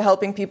turned into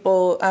helping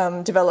people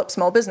develop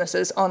small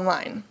businesses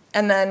online.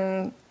 And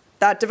then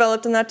that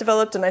developed, and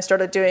I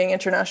started doing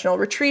international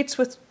retreats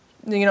with,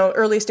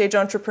 early stage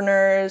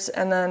entrepreneurs.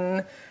 And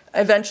then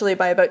eventually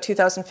by about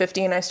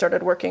 2015, I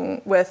started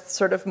working with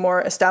sort of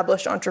more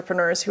established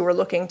entrepreneurs who were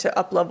looking to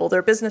up-level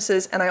their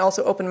businesses. And I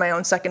also opened my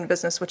own second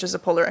business, which is a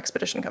polar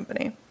expedition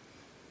company.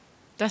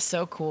 That's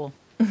so cool.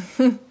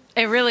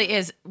 It really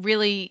is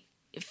really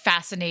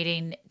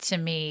fascinating to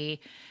me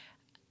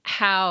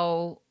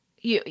how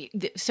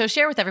so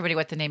share with everybody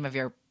what the name of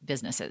your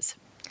business is.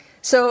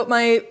 So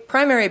my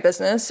primary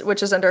business,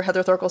 which is under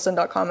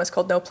heatherthorkelson.com, is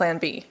called No Plan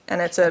B.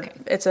 And it's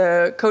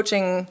a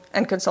coaching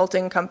and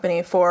consulting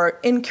company for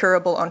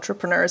incurable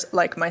entrepreneurs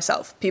like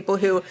myself. People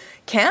who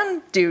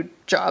can do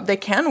job, they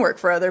can work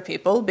for other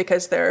people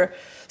because they're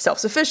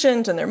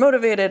self-sufficient and they're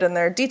motivated and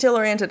they're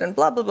detail-oriented and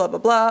blah, blah, blah, blah,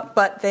 blah.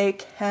 But they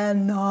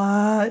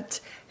cannot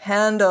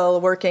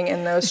handle working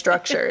in those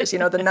structures. The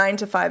 9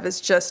 to 5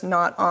 is just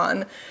not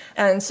on.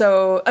 And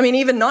so,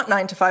 even not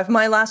 9 to 5,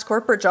 my last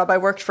corporate job, I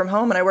worked from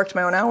home and I worked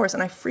my own hours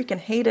and I freaking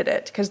hated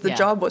it because the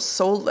job was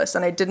soulless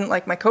and I didn't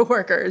like my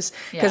coworkers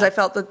because I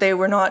felt that they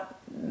were not,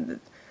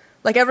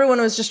 like everyone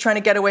was just trying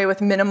to get away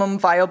with minimum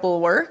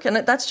viable work. And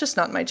that's just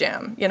not my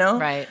jam,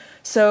 Right.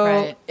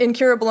 So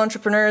incurable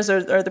entrepreneurs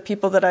are the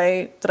people that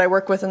I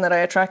work with and that I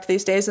attract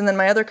these days. And then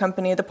my other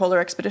company, the Polar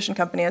Expedition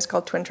Company, is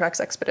called Twin Tracks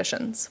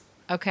Expeditions.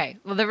 Okay.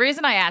 Well, the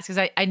reason I ask is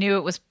I knew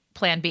it was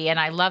Plan B, and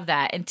I love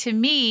that. And to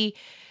me,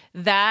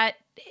 that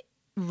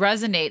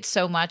resonates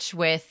so much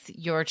with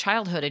your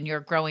childhood and your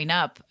growing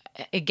up.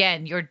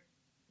 Again,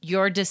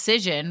 your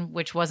decision,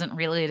 which wasn't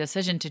really a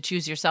decision, to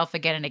choose yourself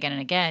again and again and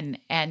again,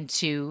 and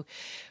to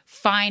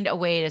find a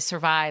way to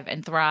survive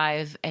and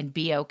thrive and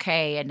be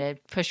okay, and to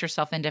push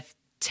yourself into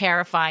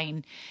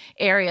terrifying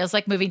areas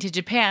like moving to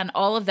Japan,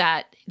 all of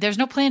that. There's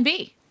no Plan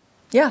B.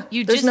 Yeah,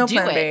 you there's just no do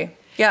Plan it. B.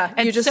 Yeah,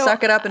 and you just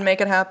suck it up and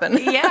make it happen.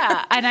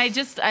 Yeah, and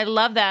I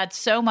love that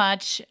so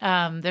much.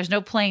 There's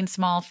no playing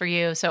small for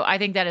you, so I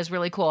think that is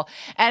really cool.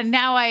 And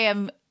now I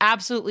am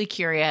absolutely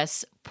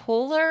curious.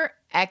 Polar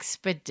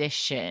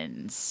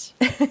Expeditions.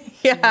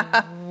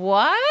 Yeah.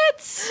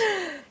 What?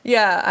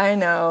 Yeah, I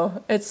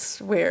know.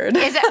 It's weird.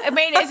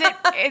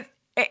 I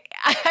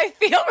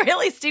feel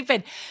really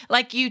stupid.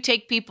 Like you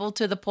take people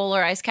to the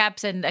polar ice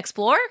caps and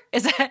explore?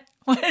 Is that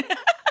what?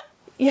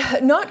 Yeah,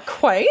 not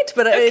quite,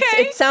 but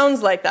it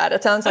sounds like that.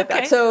 It sounds like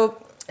that.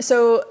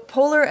 So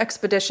polar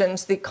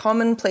expeditions, the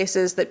common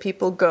places that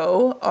people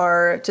go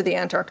are to the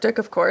Antarctic,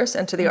 of course,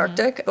 and to the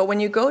Arctic. But when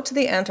you go to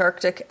the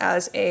Antarctic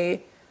as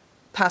a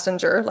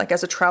passenger, like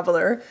as a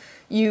traveler,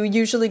 you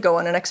usually go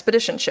on an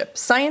expedition ship.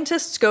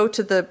 Scientists go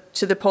to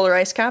the polar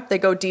ice cap. They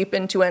go deep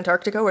into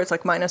Antarctica where it's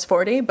like minus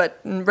 40, but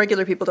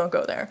regular people don't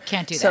go there.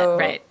 Can't do that,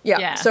 right?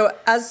 Yeah. So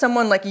as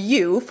someone like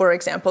you, for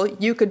example,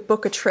 you could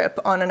book a trip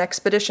on an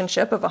expedition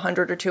ship of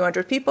 100 or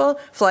 200 people,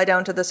 fly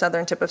down to the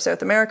southern tip of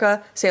South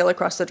America, sail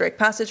across the Drake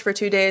Passage for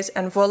 2 days,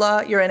 and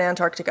voila, you're in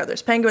Antarctica.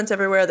 There's penguins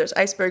everywhere, there's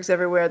icebergs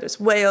everywhere, there's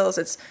whales.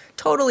 It's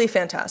totally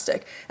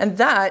fantastic. And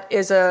that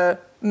is a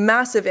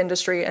massive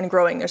industry and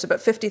growing. There's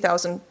about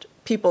 50,000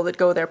 people that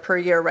go there per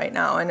year right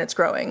now, and it's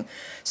growing.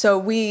 So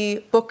we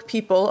book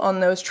people on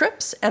those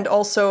trips, and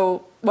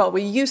also, well,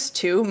 we used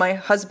to. My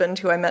husband,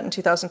 who I met in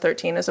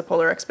 2013 as a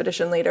polar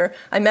expedition leader,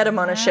 I met him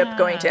on a ship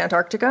going to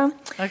Antarctica.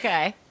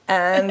 Okay.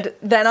 And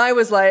then I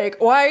was like,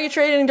 why are you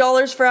trading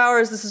dollars for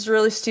hours? This is a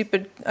really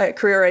stupid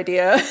career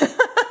idea.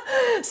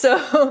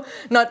 So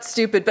not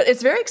stupid, but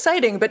it's very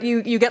exciting, but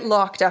you get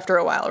locked after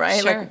a while,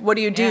 right? Sure. Like, what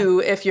do you do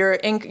if you're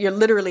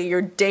literally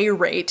your day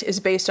rate is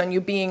based on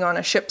you being on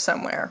a ship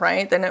somewhere,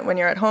 right? Then when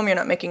you're at home, you're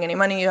not making any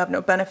money, you have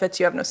no benefits,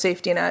 you have no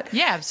safety net.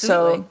 Yeah,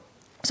 absolutely. So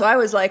So I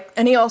was like,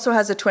 and he also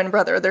has a twin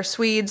brother. They're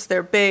Swedes.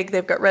 They're big.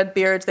 They've got red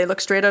beards. They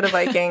look straight out of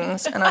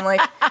Vikings. And I'm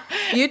like,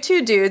 you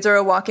two dudes are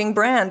a walking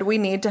brand. We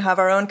need to have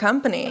our own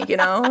company, you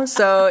know?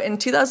 So in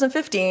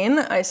 2015,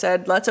 I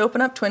said, let's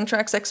open up Twin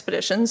Tracks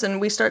Expeditions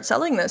and we start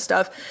selling this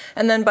stuff.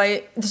 And then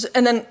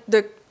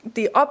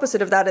the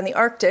opposite of that in the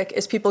Arctic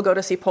is people go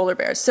to see polar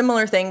bears.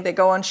 Similar thing, they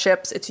go on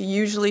ships. It's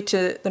usually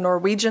to the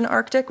Norwegian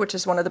Arctic, which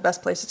is one of the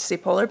best places to see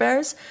polar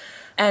bears.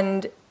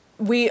 And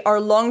our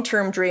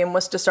long-term dream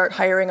was to start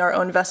hiring our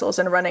own vessels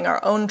and running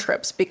our own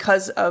trips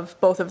because of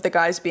both of the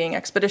guys being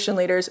expedition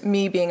leaders,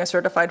 me being a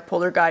certified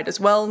polar guide as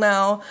well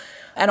now,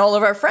 and all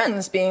of our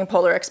friends being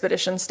polar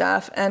expedition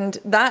staff. And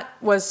that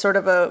was sort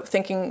of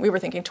we were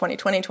thinking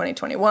 2020,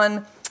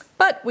 2021,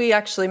 but we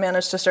actually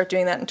managed to start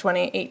doing that in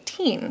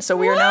 2018. So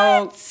we're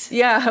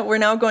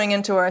now going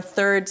into our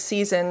third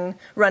season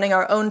running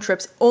our own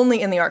trips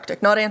only in the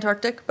Arctic, not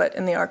Antarctic, but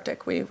in the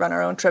Arctic. We run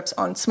our own trips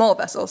on small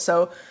vessels.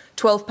 So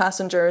 12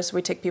 passengers,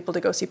 we take people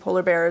to go see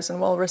polar bears and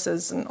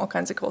walruses and all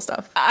kinds of cool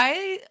stuff.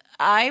 I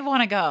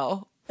want to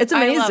go. It's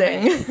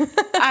amazing.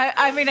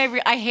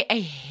 I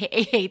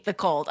hate the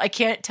cold. I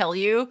can't tell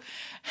you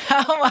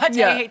how much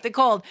I hate the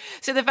cold.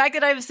 So the fact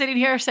that I'm sitting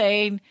here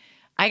saying,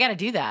 I got to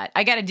do that.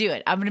 I got to do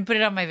it. I'm going to put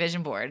it on my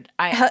vision board.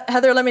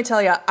 Heather, let me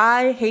tell you,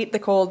 I hate the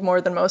cold more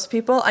than most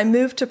people. I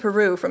moved to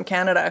Peru from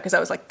Canada because I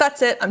was like,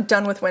 that's it. I'm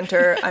done with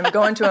winter. I'm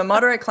going to a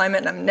moderate climate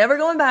and I'm never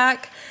going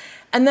back.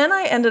 And then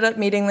I ended up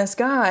meeting this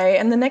guy,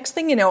 and the next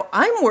thing you know,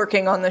 I'm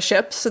working on the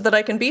ship so that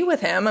I can be with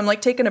him. I'm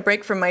like taking a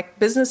break from my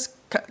business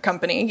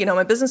company, you know,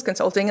 my business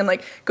consulting, and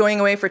like going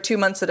away for 2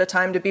 months at a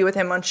time to be with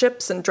him on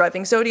ships and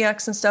driving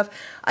Zodiacs and stuff.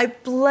 I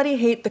bloody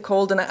hate the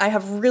cold, and I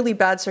have really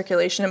bad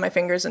circulation in my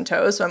fingers and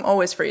toes, so I'm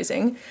always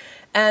freezing.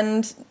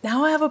 And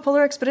now I have a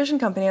polar expedition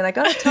company, and I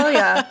gotta tell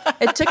you,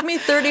 it took me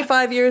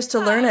 35 years to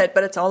learn it,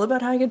 but it's all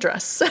about how you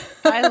dress.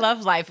 I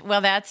love life.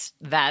 Well,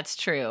 that's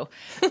true.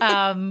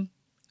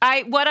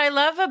 What I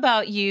love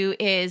about you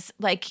is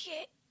like,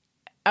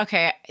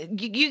 okay,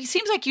 you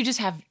seems like you just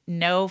have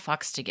no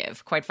fucks to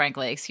give, quite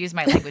frankly. Excuse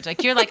my language.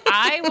 Like you're like,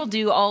 I will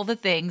do all the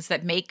things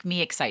that make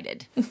me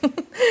excited.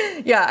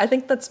 Yeah, I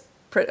think that's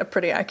a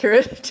pretty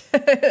accurate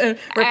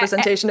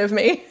representation of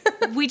me.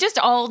 We just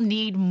all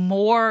need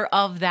more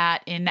of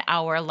that in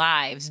our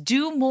lives.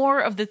 Do more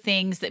of the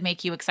things that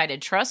make you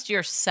excited. Trust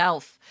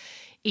yourself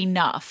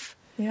enough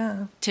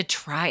to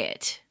try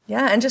it.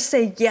 Yeah, and just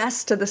say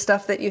yes to the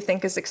stuff that you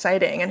think is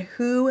exciting, and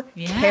who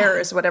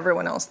cares what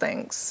everyone else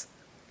thinks.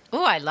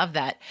 Oh, I love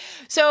that.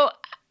 So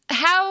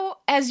how,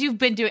 as you've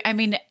been doing, I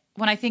mean,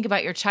 when I think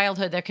about your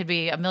childhood, there could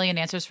be a million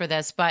answers for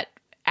this, but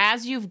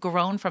as you've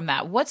grown from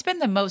that, what's been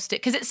the most,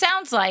 because it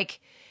sounds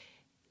like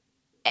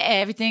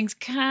everything's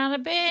kind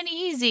of been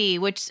easy,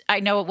 which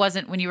I know it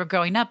wasn't when you were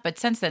growing up, but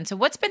since then. So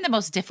what's been the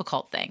most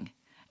difficult thing?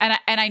 And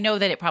I know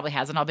that it probably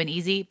hasn't all been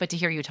easy, but to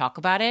hear you talk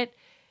about it,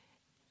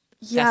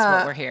 that's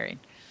what we're hearing.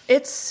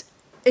 It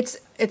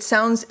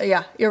sounds,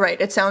 you're right.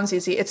 It sounds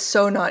easy. It's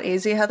so not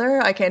easy, Heather.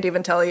 I can't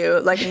even tell you,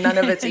 like none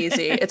of it's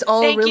easy. It's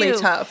all really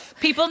tough.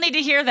 People need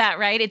to hear that,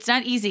 right? It's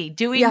not easy.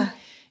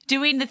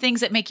 Doing the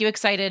things that make you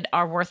excited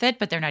are worth it,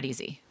 but they're not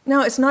easy.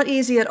 No, it's not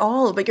easy at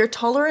all. But your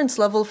tolerance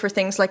level for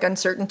things like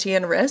uncertainty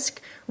and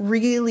risk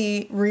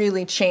really,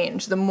 really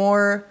change the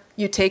more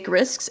you take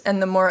risks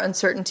and the more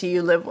uncertainty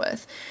you live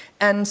with.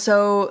 And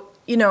so,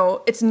 you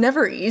know, it's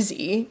never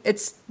easy.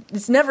 It's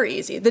never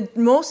easy. The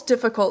most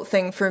difficult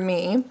thing for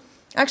me,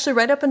 actually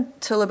right up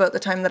until about the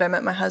time that I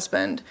met my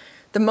husband,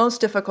 the most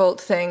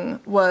difficult thing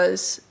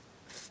was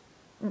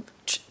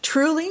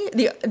truly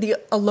the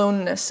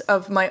aloneness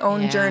of my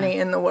own journey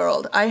in the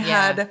world. I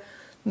had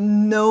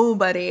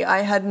nobody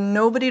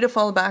to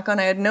fall back on.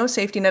 I had no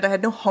safety net. I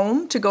had no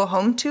home to go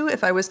home to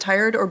if I was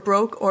tired or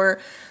broke or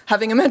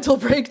having a mental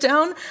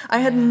breakdown. I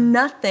had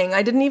nothing.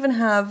 I didn't even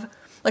have...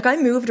 Like, I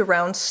moved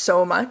around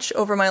so much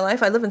over my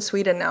life. I live in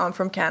Sweden now. I'm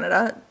from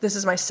Canada. This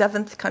is my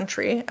 7th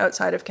country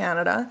outside of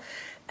Canada.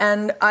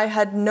 And I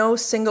had no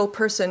single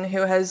person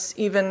who has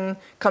even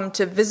come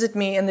to visit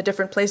me in the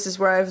different places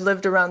where I've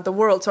lived around the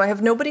world. So I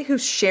have nobody who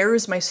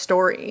shares my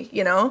story,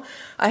 you know?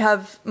 I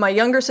have my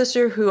younger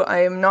sister who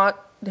I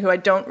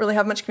don't really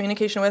have much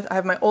communication with. I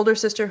have my older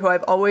sister who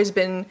I've always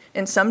been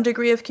in some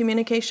degree of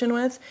communication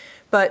with,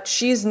 but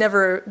she's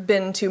never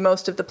been to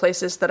most of the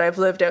places that I've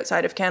lived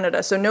outside of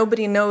Canada. So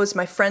nobody knows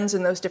my friends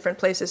in those different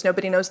places.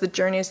 Nobody knows the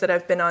journeys that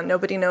I've been on.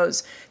 Nobody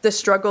knows the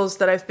struggles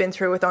that I've been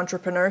through with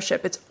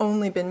entrepreneurship. It's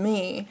only been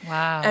me.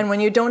 Wow. And when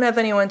you don't have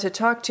anyone to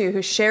talk to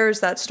who shares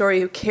that story,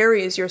 who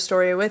carries your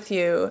story with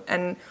you,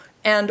 and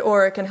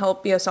or it can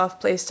help be a soft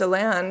place to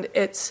land,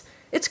 it's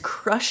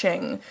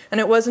crushing. And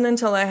it wasn't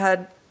until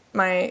I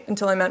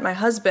met my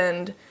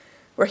husband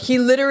where he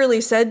literally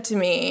said to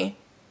me,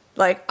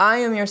 like, I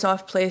am your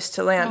soft place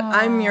to land. Aww.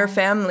 I'm your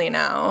family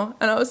now.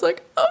 And I was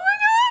like, oh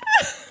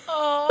my God.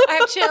 Oh, I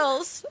have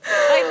chills.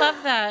 I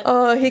love that.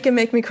 Oh, he can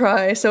make me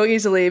cry so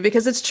easily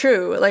because it's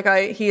true. Like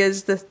he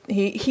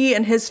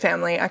and his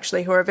family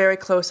actually, who are very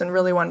close and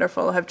really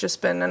wonderful, have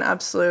just been an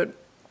absolute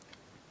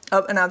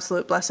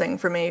blessing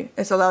for me.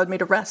 It's allowed me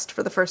to rest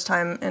for the first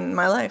time in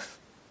my life.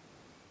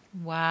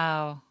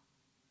 Wow.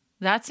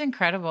 That's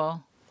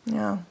incredible.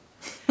 Yeah.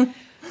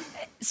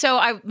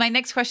 So my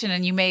next question,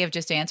 and you may have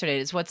just answered it,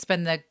 is what's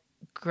been the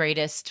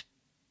greatest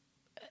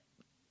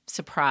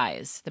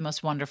surprise, the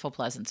most wonderful,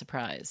 pleasant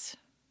surprise?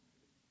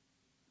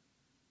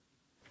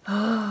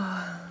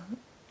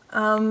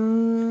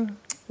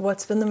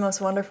 What's been the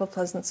most wonderful,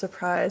 pleasant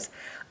surprise?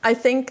 I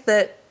think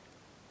that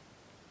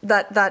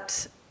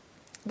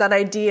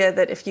idea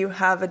that if you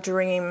have a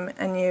dream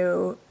and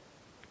you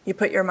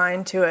put your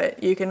mind to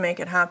it, you can make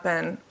it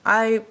happen.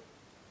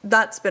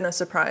 That's been a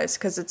surprise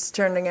because it's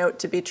turning out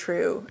to be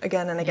true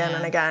again and again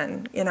and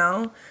again, you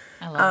know?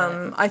 I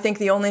love it. I think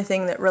the only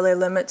thing that really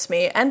limits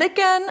me, and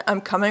again,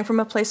 I'm coming from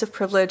a place of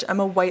privilege. I'm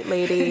a white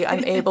lady.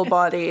 I'm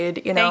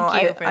able-bodied. You know,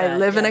 Thank you for I that,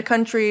 live in a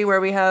country where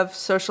we have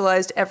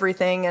socialized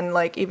everything, and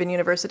like even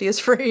university is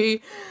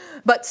free.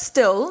 But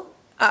still,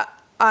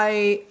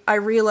 I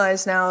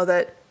realize now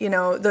that, you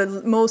know,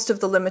 the most of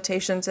the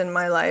limitations in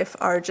my life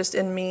are just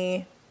in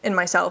me, in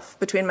myself,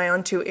 between my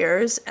own two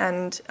ears,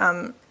 and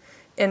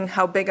in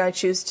how big I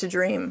choose to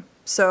dream.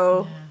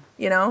 So. Yeah.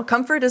 You know,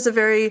 comfort is a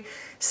very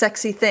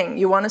sexy thing.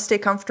 You want to stay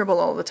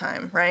comfortable all the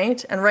time,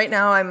 right? And right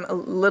now I'm a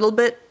little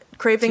bit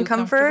craving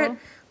comfort,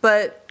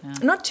 but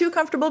not too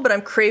comfortable, but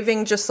I'm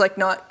craving just like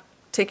not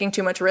taking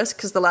too much risk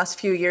because the last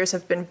few years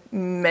have been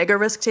mega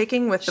risk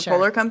taking with the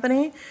Polar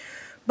Company.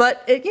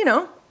 But it, you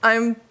know,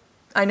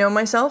 I know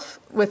myself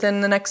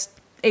within the next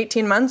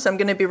 18 months, I'm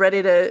going to be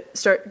ready to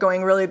start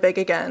going really big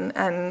again.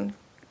 And,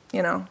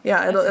 you know,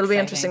 yeah, it'll be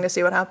interesting to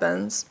see what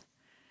happens.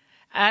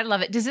 I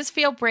love it. Does this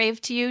feel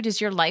brave to you?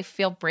 Does your life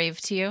feel brave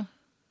to you?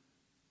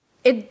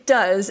 It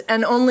does,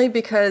 and only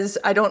because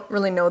I don't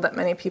really know that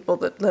many people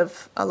that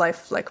live a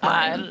life like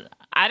mine.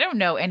 I don't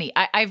know any.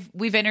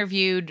 We've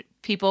interviewed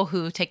people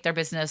who take their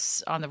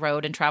business on the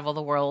road and travel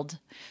the world,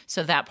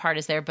 so that part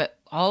is there. But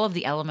all of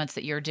the elements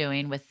that you're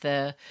doing with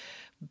the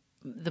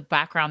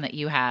background that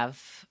you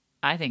have,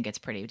 I think it's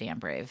pretty damn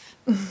brave.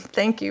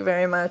 Thank you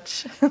very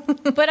much.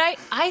 But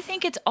I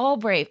think it's all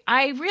brave.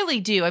 I really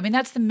do. I mean,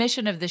 that's the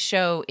mission of the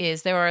show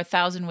is there are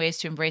 1,000 ways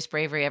to embrace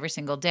bravery every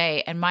single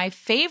day. And my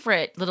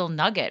favorite little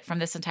nugget from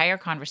this entire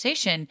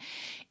conversation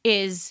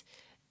is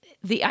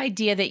the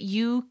idea that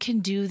you can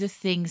do the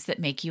things that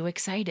make you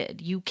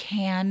excited. You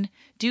can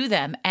do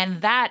them.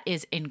 And that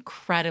is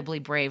incredibly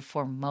brave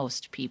for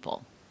most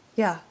people.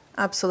 Yeah.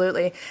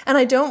 Absolutely. And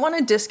I don't want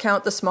to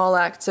discount the small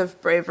acts of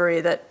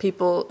bravery that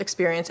people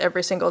experience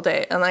every single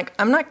day. And like,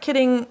 I'm not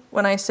kidding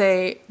when I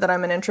say that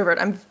I'm an introvert.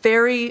 I'm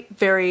very,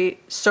 very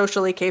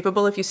socially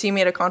capable. If you see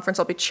me at a conference,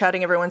 I'll be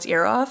chatting everyone's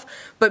ear off.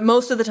 But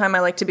most of the time I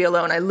like to be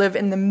alone. I live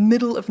in the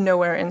middle of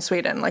nowhere in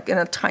Sweden, like in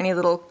a tiny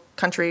little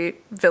country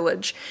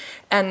village,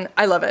 and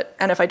I love it.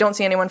 And if I don't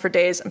see anyone for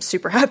days, I'm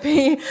super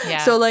happy. Yeah.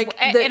 So like,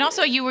 and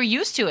also you were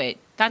used to it.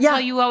 That's how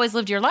you always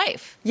lived your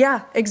life.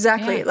 Yeah,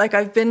 exactly. Yeah. Like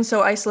I've been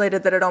so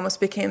isolated that it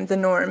almost became the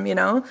norm, you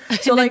know?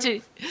 So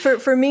like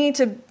for me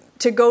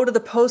to go to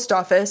the post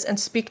office and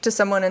speak to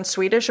someone in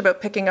Swedish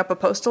about picking up a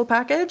postal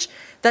package,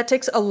 that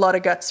takes a lot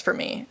of guts for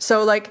me.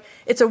 So like,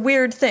 it's a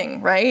weird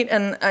thing, right?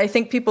 And I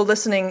think people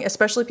listening,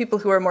 especially people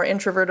who are more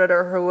introverted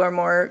or who are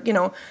more, you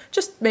know,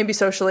 just maybe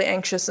socially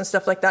anxious and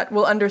stuff like that,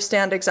 will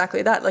understand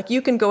exactly that. Like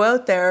you can go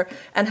out there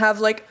and have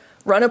like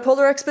run a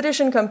polar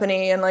expedition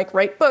company and like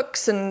write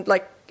books and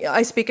like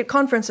I speak at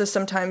conferences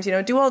sometimes, you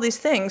know, do all these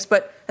things.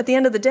 But at the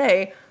end of the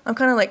day, I'm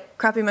kind of like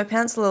crapping my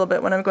pants a little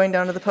bit when I'm going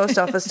down to the post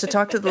office to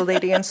talk to the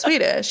lady in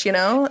Swedish, you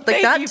know,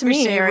 like that to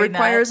me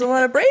requires a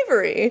lot of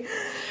bravery,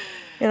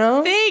 you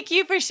know. Thank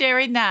you for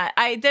sharing that.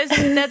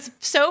 That's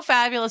so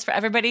fabulous for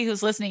everybody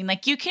who's listening.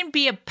 Like you can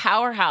be a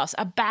powerhouse,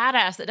 a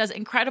badass that does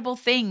incredible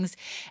things.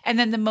 And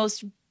then the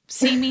most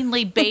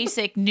seemingly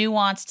basic,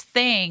 nuanced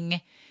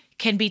thing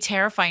can be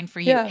terrifying for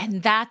you. Yeah.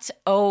 And that's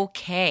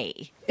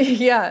okay.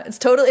 Yeah,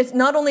 it's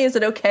not only is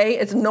it okay,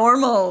 it's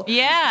normal.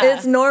 Yeah.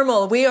 It's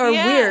normal. We are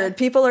weird.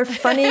 People are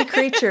funny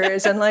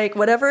creatures. And like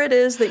whatever it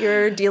is that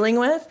you're dealing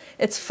with,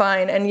 it's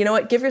fine. And you know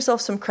what? Give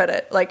yourself some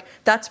credit. Like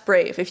that's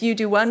brave. If you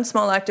do one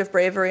small act of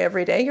bravery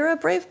every day, you're a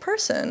brave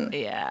person.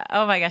 Yeah.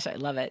 Oh my gosh, I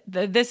love it.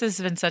 This has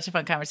been such a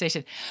fun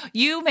conversation.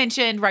 You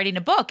mentioned writing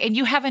a book and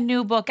you have a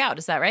new book out.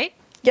 Is that right?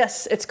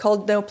 Yes, it's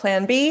called No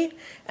Plan B,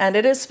 and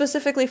it is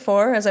specifically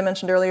for, as I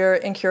mentioned earlier,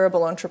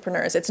 incurable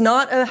entrepreneurs. It's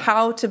not a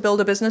how to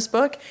build a business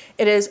book.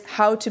 It is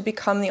how to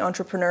become the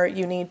entrepreneur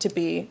you need to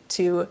be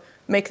to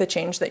make the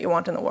change that you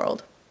want in the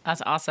world.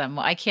 That's awesome.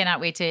 Well, I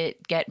cannot wait to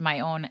get my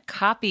own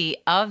copy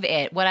of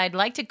it. What I'd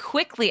like to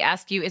quickly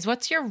ask you is,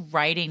 what's your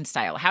writing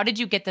style? How did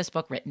you get this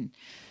book written?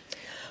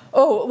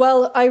 Oh,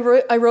 well, I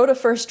wrote a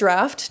first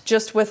draft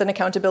just with an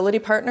accountability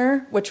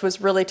partner, which was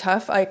really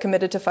tough. I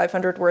committed to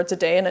 500 words a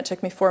day and it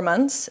took me 4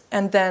 months.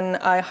 And then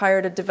I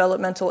hired a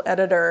developmental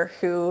editor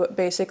who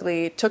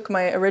basically took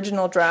my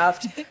original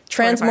draft,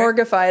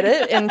 transmogrified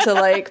it into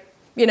like,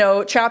 you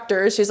know,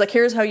 chapters. She's like,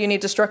 here's how you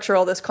need to structure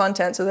all this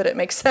content so that it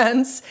makes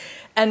sense.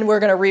 And we're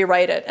going to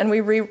rewrite it. And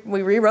we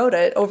rewrote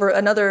it over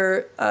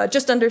another,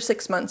 just under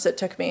 6 months it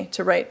took me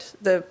to write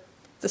the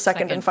the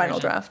second and final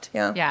version. draft.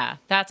 Yeah. Yeah,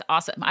 that's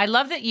awesome. I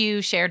love that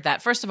you shared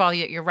that. First of all,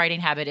 your writing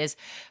habit is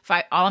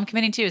all I'm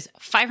committing to is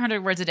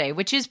 500 words a day,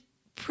 which is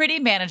pretty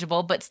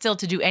manageable, but still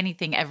to do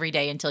anything every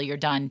day until you're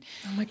done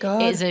Oh my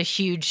God. is a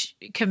huge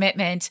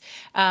commitment.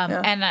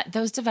 And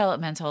those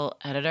developmental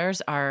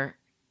editors are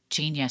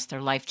genius.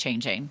 They're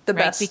life-changing. The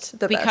right? best.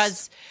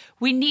 Because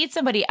we need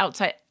somebody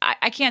outside.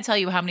 I can't tell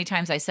you how many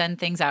times I send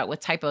things out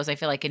with typos. I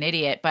feel like an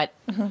idiot, but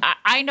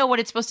I know what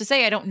it's supposed to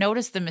say. I don't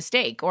notice the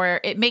mistake,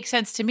 or it makes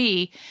sense to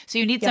me. So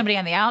you need somebody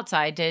on the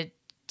outside to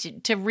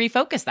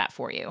refocus that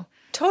for you.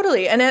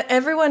 Totally. And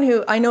everyone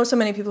who, I know so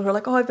many people who are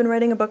like, oh, I've been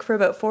writing a book for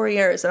about 4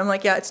 years. And I'm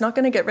like, yeah, it's not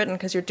going to get written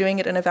because you're doing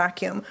it in a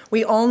vacuum.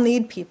 We all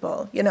need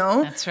people, you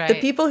know? That's right. The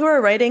people who are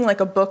writing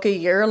like a book a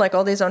year, like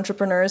all these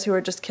entrepreneurs who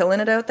are just killing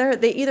it out there,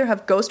 they either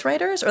have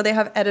ghostwriters or they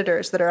have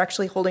editors that are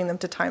actually holding them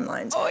to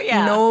timelines. Oh,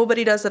 yeah.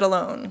 Nobody does it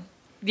alone.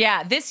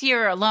 Yeah, this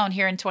year alone,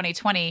 here in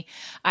 2020,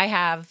 I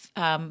have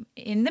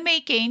in the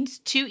makings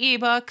 2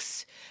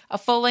 ebooks, a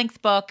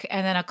full-length book,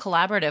 and then a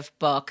collaborative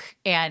book.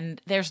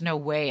 And there's no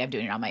way I'm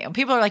doing it on my own.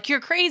 People are like, "You're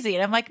crazy,"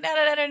 and I'm like,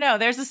 "No.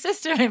 There's a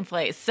system in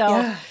place."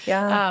 So,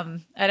 I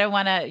don't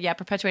want to,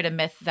 perpetuate a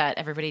myth that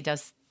everybody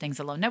does things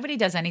alone. Nobody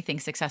does anything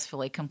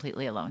successfully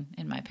completely alone,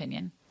 in my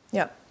opinion.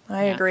 Yeah,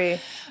 I agree.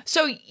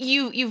 So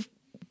you've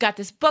got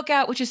this book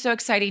out, which is so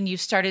exciting.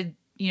 You've started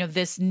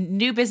this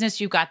new business.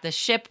 You got the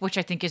ship, which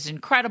I think is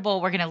incredible.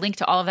 We're going to link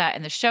to all of that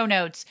in the show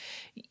notes.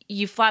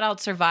 You flat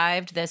out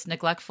survived this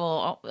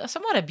neglectful,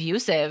 somewhat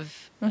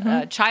abusive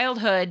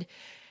childhood.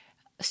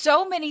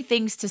 So many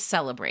things to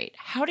celebrate.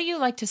 How do you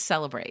like to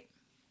celebrate?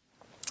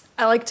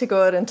 I like to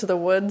go out into the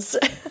woods.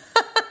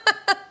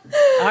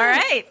 All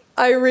right.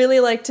 I really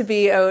like to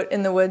be out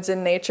in the woods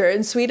in nature.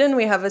 In Sweden,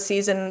 we have a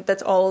season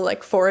that's all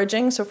like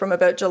foraging. So from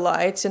about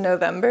July to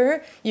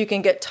November, you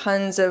can get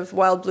tons of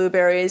wild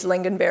blueberries,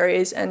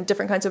 lingonberries, and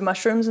different kinds of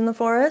mushrooms in the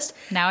forest.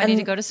 Now I need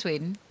to go to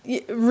Sweden.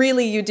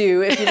 Really, you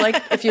do.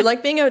 If you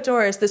like being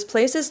outdoors, this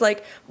place is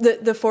like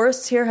the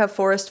forests here have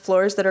forest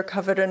floors that are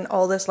covered in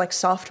all this like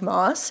soft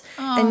moss,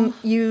 and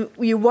you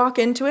walk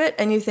into it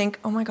and you think,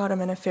 oh my God,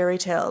 I'm in a fairy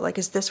tale. Like,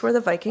 is this where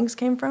the Vikings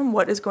came from?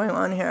 What is going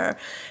on here?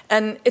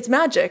 And it's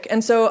magic.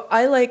 And so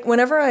I like,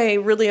 whenever I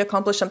really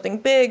accomplish something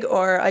big,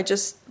 or I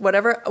just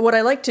whatever, what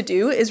I like to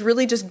do is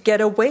really just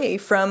get away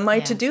from my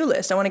to-do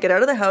list. I want to get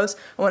out of the house.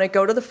 I want to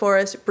go to the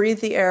forest,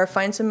 breathe the air,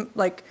 find some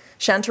like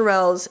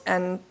chanterelles,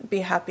 and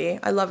be happy.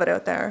 I love it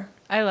out there.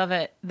 I love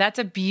it. That's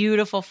a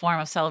beautiful form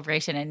of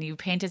celebration, and you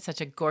painted such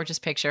a gorgeous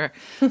picture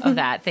of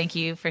that. Thank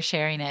you for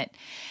sharing it.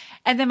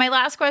 And then my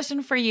last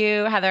question for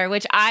you, Heather,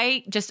 which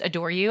I just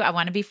adore you. I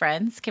want to be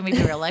friends. Can we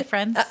be real life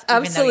friends?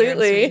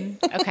 Absolutely.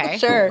 Okay.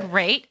 Sure.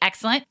 Great.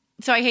 Excellent.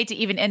 So I hate to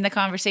even end the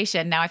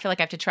conversation. Now I feel like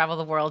I have to travel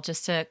the world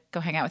just to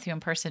go hang out with you in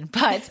person.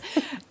 But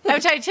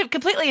which I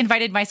completely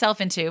invited myself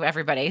into,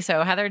 everybody.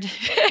 So Heather,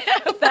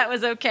 I hope that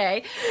was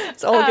okay.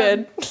 It's all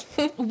good.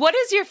 What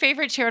is your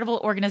favorite charitable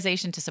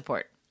organization to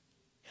support?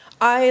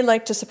 I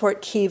like to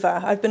support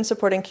Kiva. I've been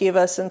supporting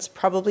Kiva since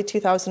probably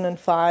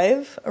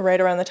 2005,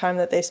 right around the time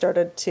that they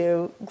started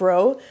to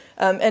grow.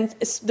 And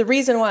the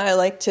reason why I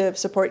like to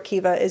support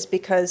Kiva is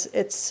because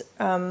it's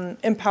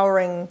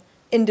empowering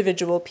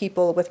individual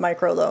people with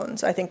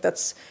microloans. I think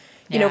that's,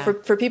 you know,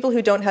 for people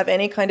who don't have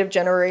any kind of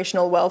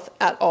generational wealth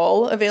at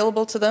all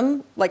available to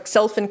them, like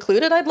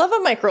self-included, I'd love a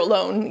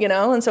microloan, you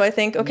know? And so I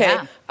think, okay,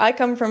 I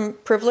come from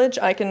privilege.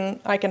 I can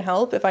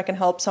help. If I can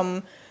help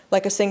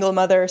like a single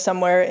mother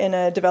somewhere in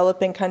a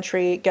developing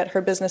country get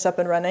her business up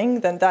and running,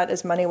 then that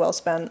is money well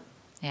spent.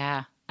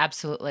 Yeah.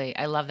 Absolutely.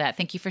 I love that.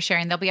 Thank you for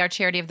sharing. They'll be our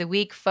charity of the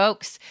week,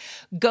 folks.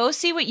 Go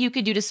see what you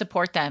could do to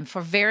support them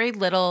for very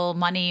little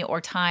money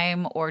or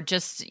time, or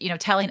just,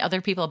 telling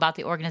other people about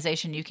the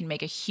organization. You can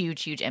make a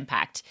huge, huge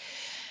impact.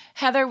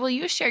 Heather, will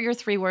you share your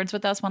 3 words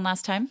with us one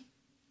last time?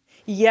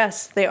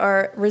 Yes, they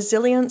are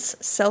resilience,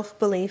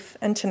 self-belief,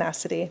 and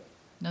tenacity.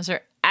 Those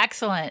are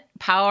excellent,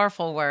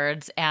 powerful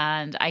words,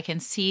 and I can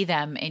see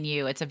them in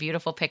you. It's a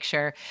beautiful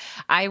picture.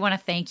 I want to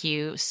thank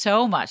you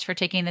so much for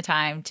taking the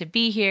time to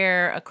be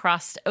here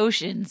across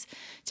oceans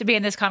to be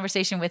in this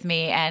conversation with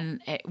me,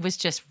 and it was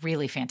just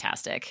really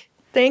fantastic.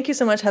 Thank you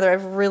so much, Heather.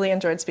 I've really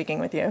enjoyed speaking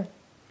with you.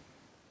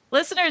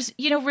 Listeners,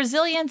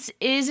 resilience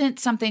isn't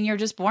something you're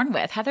just born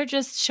with. Heather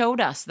just showed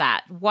us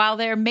that. While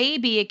there may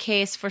be a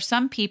case for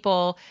some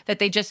people that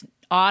they just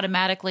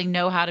automatically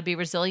know how to be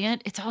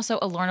resilient, it's also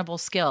a learnable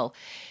skill.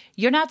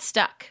 You're not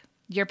stuck.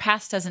 Your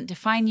past doesn't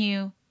define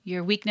you.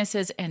 Your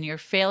weaknesses and your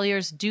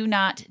failures do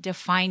not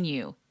define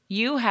you.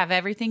 You have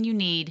everything you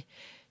need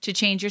to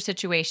change your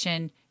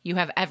situation. You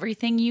have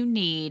everything you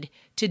need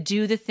to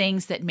do the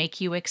things that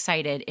make you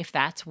excited if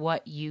that's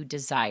what you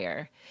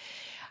desire.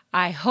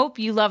 I hope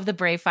you love the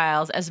Brave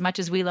Files as much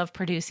as we love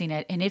producing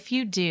it. And if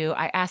you do,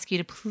 I ask you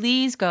to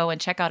please go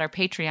and check out our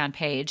Patreon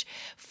page.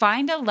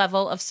 Find a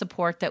level of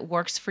support that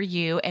works for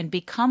you and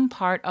become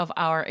part of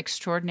our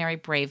extraordinary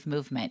Brave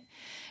movement.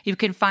 You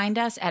can find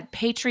us at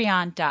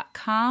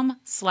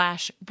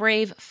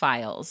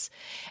patreon.com/bravefiles.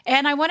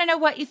 And I want to know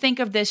what you think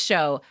of this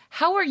show.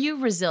 How are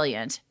you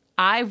resilient?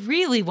 I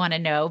really want to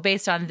know,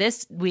 based on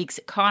this week's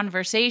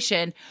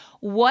conversation,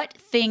 what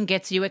thing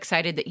gets you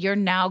excited that you're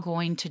now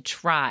going to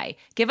try?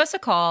 Give us a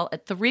call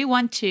at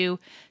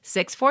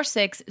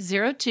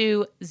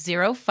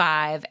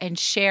 312-646-0205 and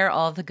share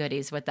all the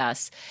goodies with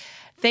us.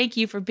 Thank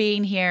you for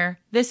being here.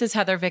 This is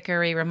Heather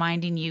Vickery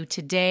reminding you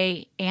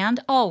today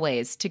and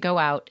always to go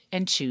out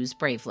and choose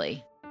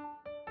bravely.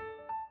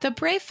 The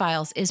Brave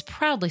Files is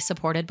proudly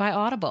supported by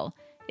Audible.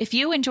 If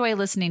you enjoy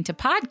listening to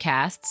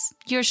podcasts,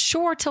 you're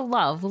sure to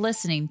love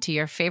listening to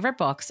your favorite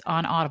books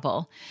on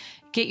Audible.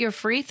 Get your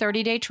free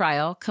 30-day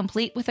trial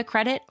complete with a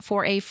credit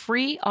for a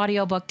free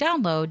audiobook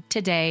download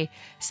today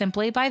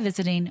simply by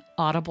visiting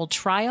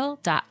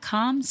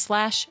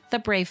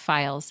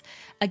audibletrial.com/thebravefiles.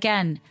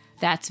 Again,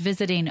 that's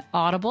visiting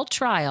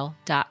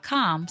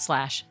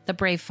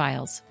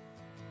audibletrial.com/thebravefiles.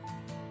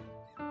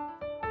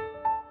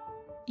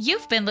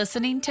 You've been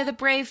listening to The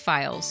Brave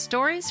Files,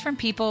 stories from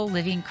people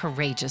living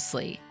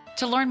courageously.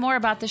 To learn more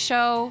about the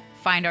show,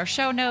 find our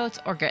show notes,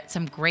 or get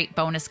some great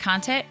bonus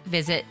content,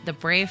 visit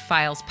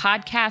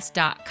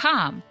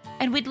thebravefilespodcast.com.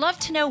 And we'd love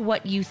to know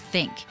what you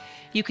think.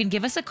 You can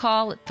give us a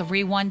call at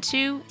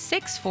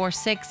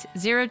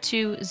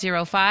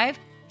 312-646-0205.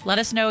 Let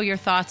us know your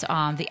thoughts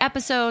on the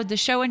episode, the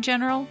show in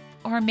general,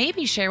 or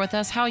maybe share with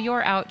us how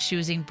you're out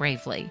choosing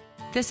bravely.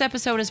 This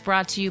episode is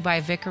brought to you by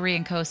Vickery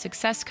 & Co.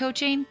 Success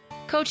Coaching,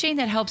 coaching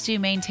that helps you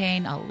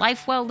maintain a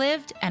life well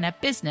lived and a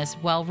business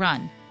well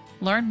run.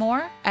 Learn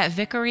more at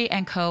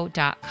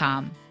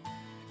vickeryandco.com.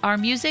 Our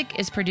music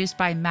is produced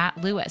by Matt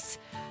Lewis.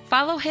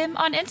 Follow him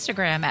on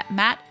Instagram at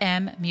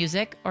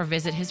mattmmusic or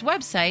visit his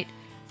website,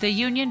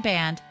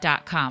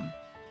 theunionband.com.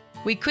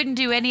 We couldn't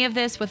do any of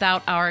this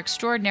without our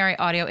extraordinary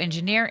audio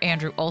engineer,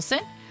 Andrew Olson.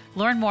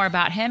 Learn more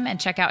about him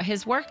and check out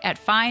his work at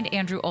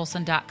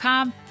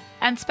findandrewolson.com.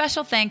 And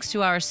special thanks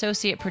to our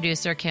associate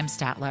producer, Kim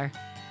Statler.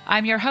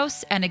 I'm your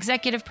host and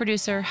executive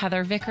producer,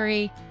 Heather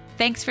Vickery.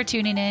 Thanks for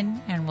tuning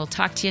in, and we'll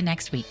talk to you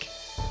next week.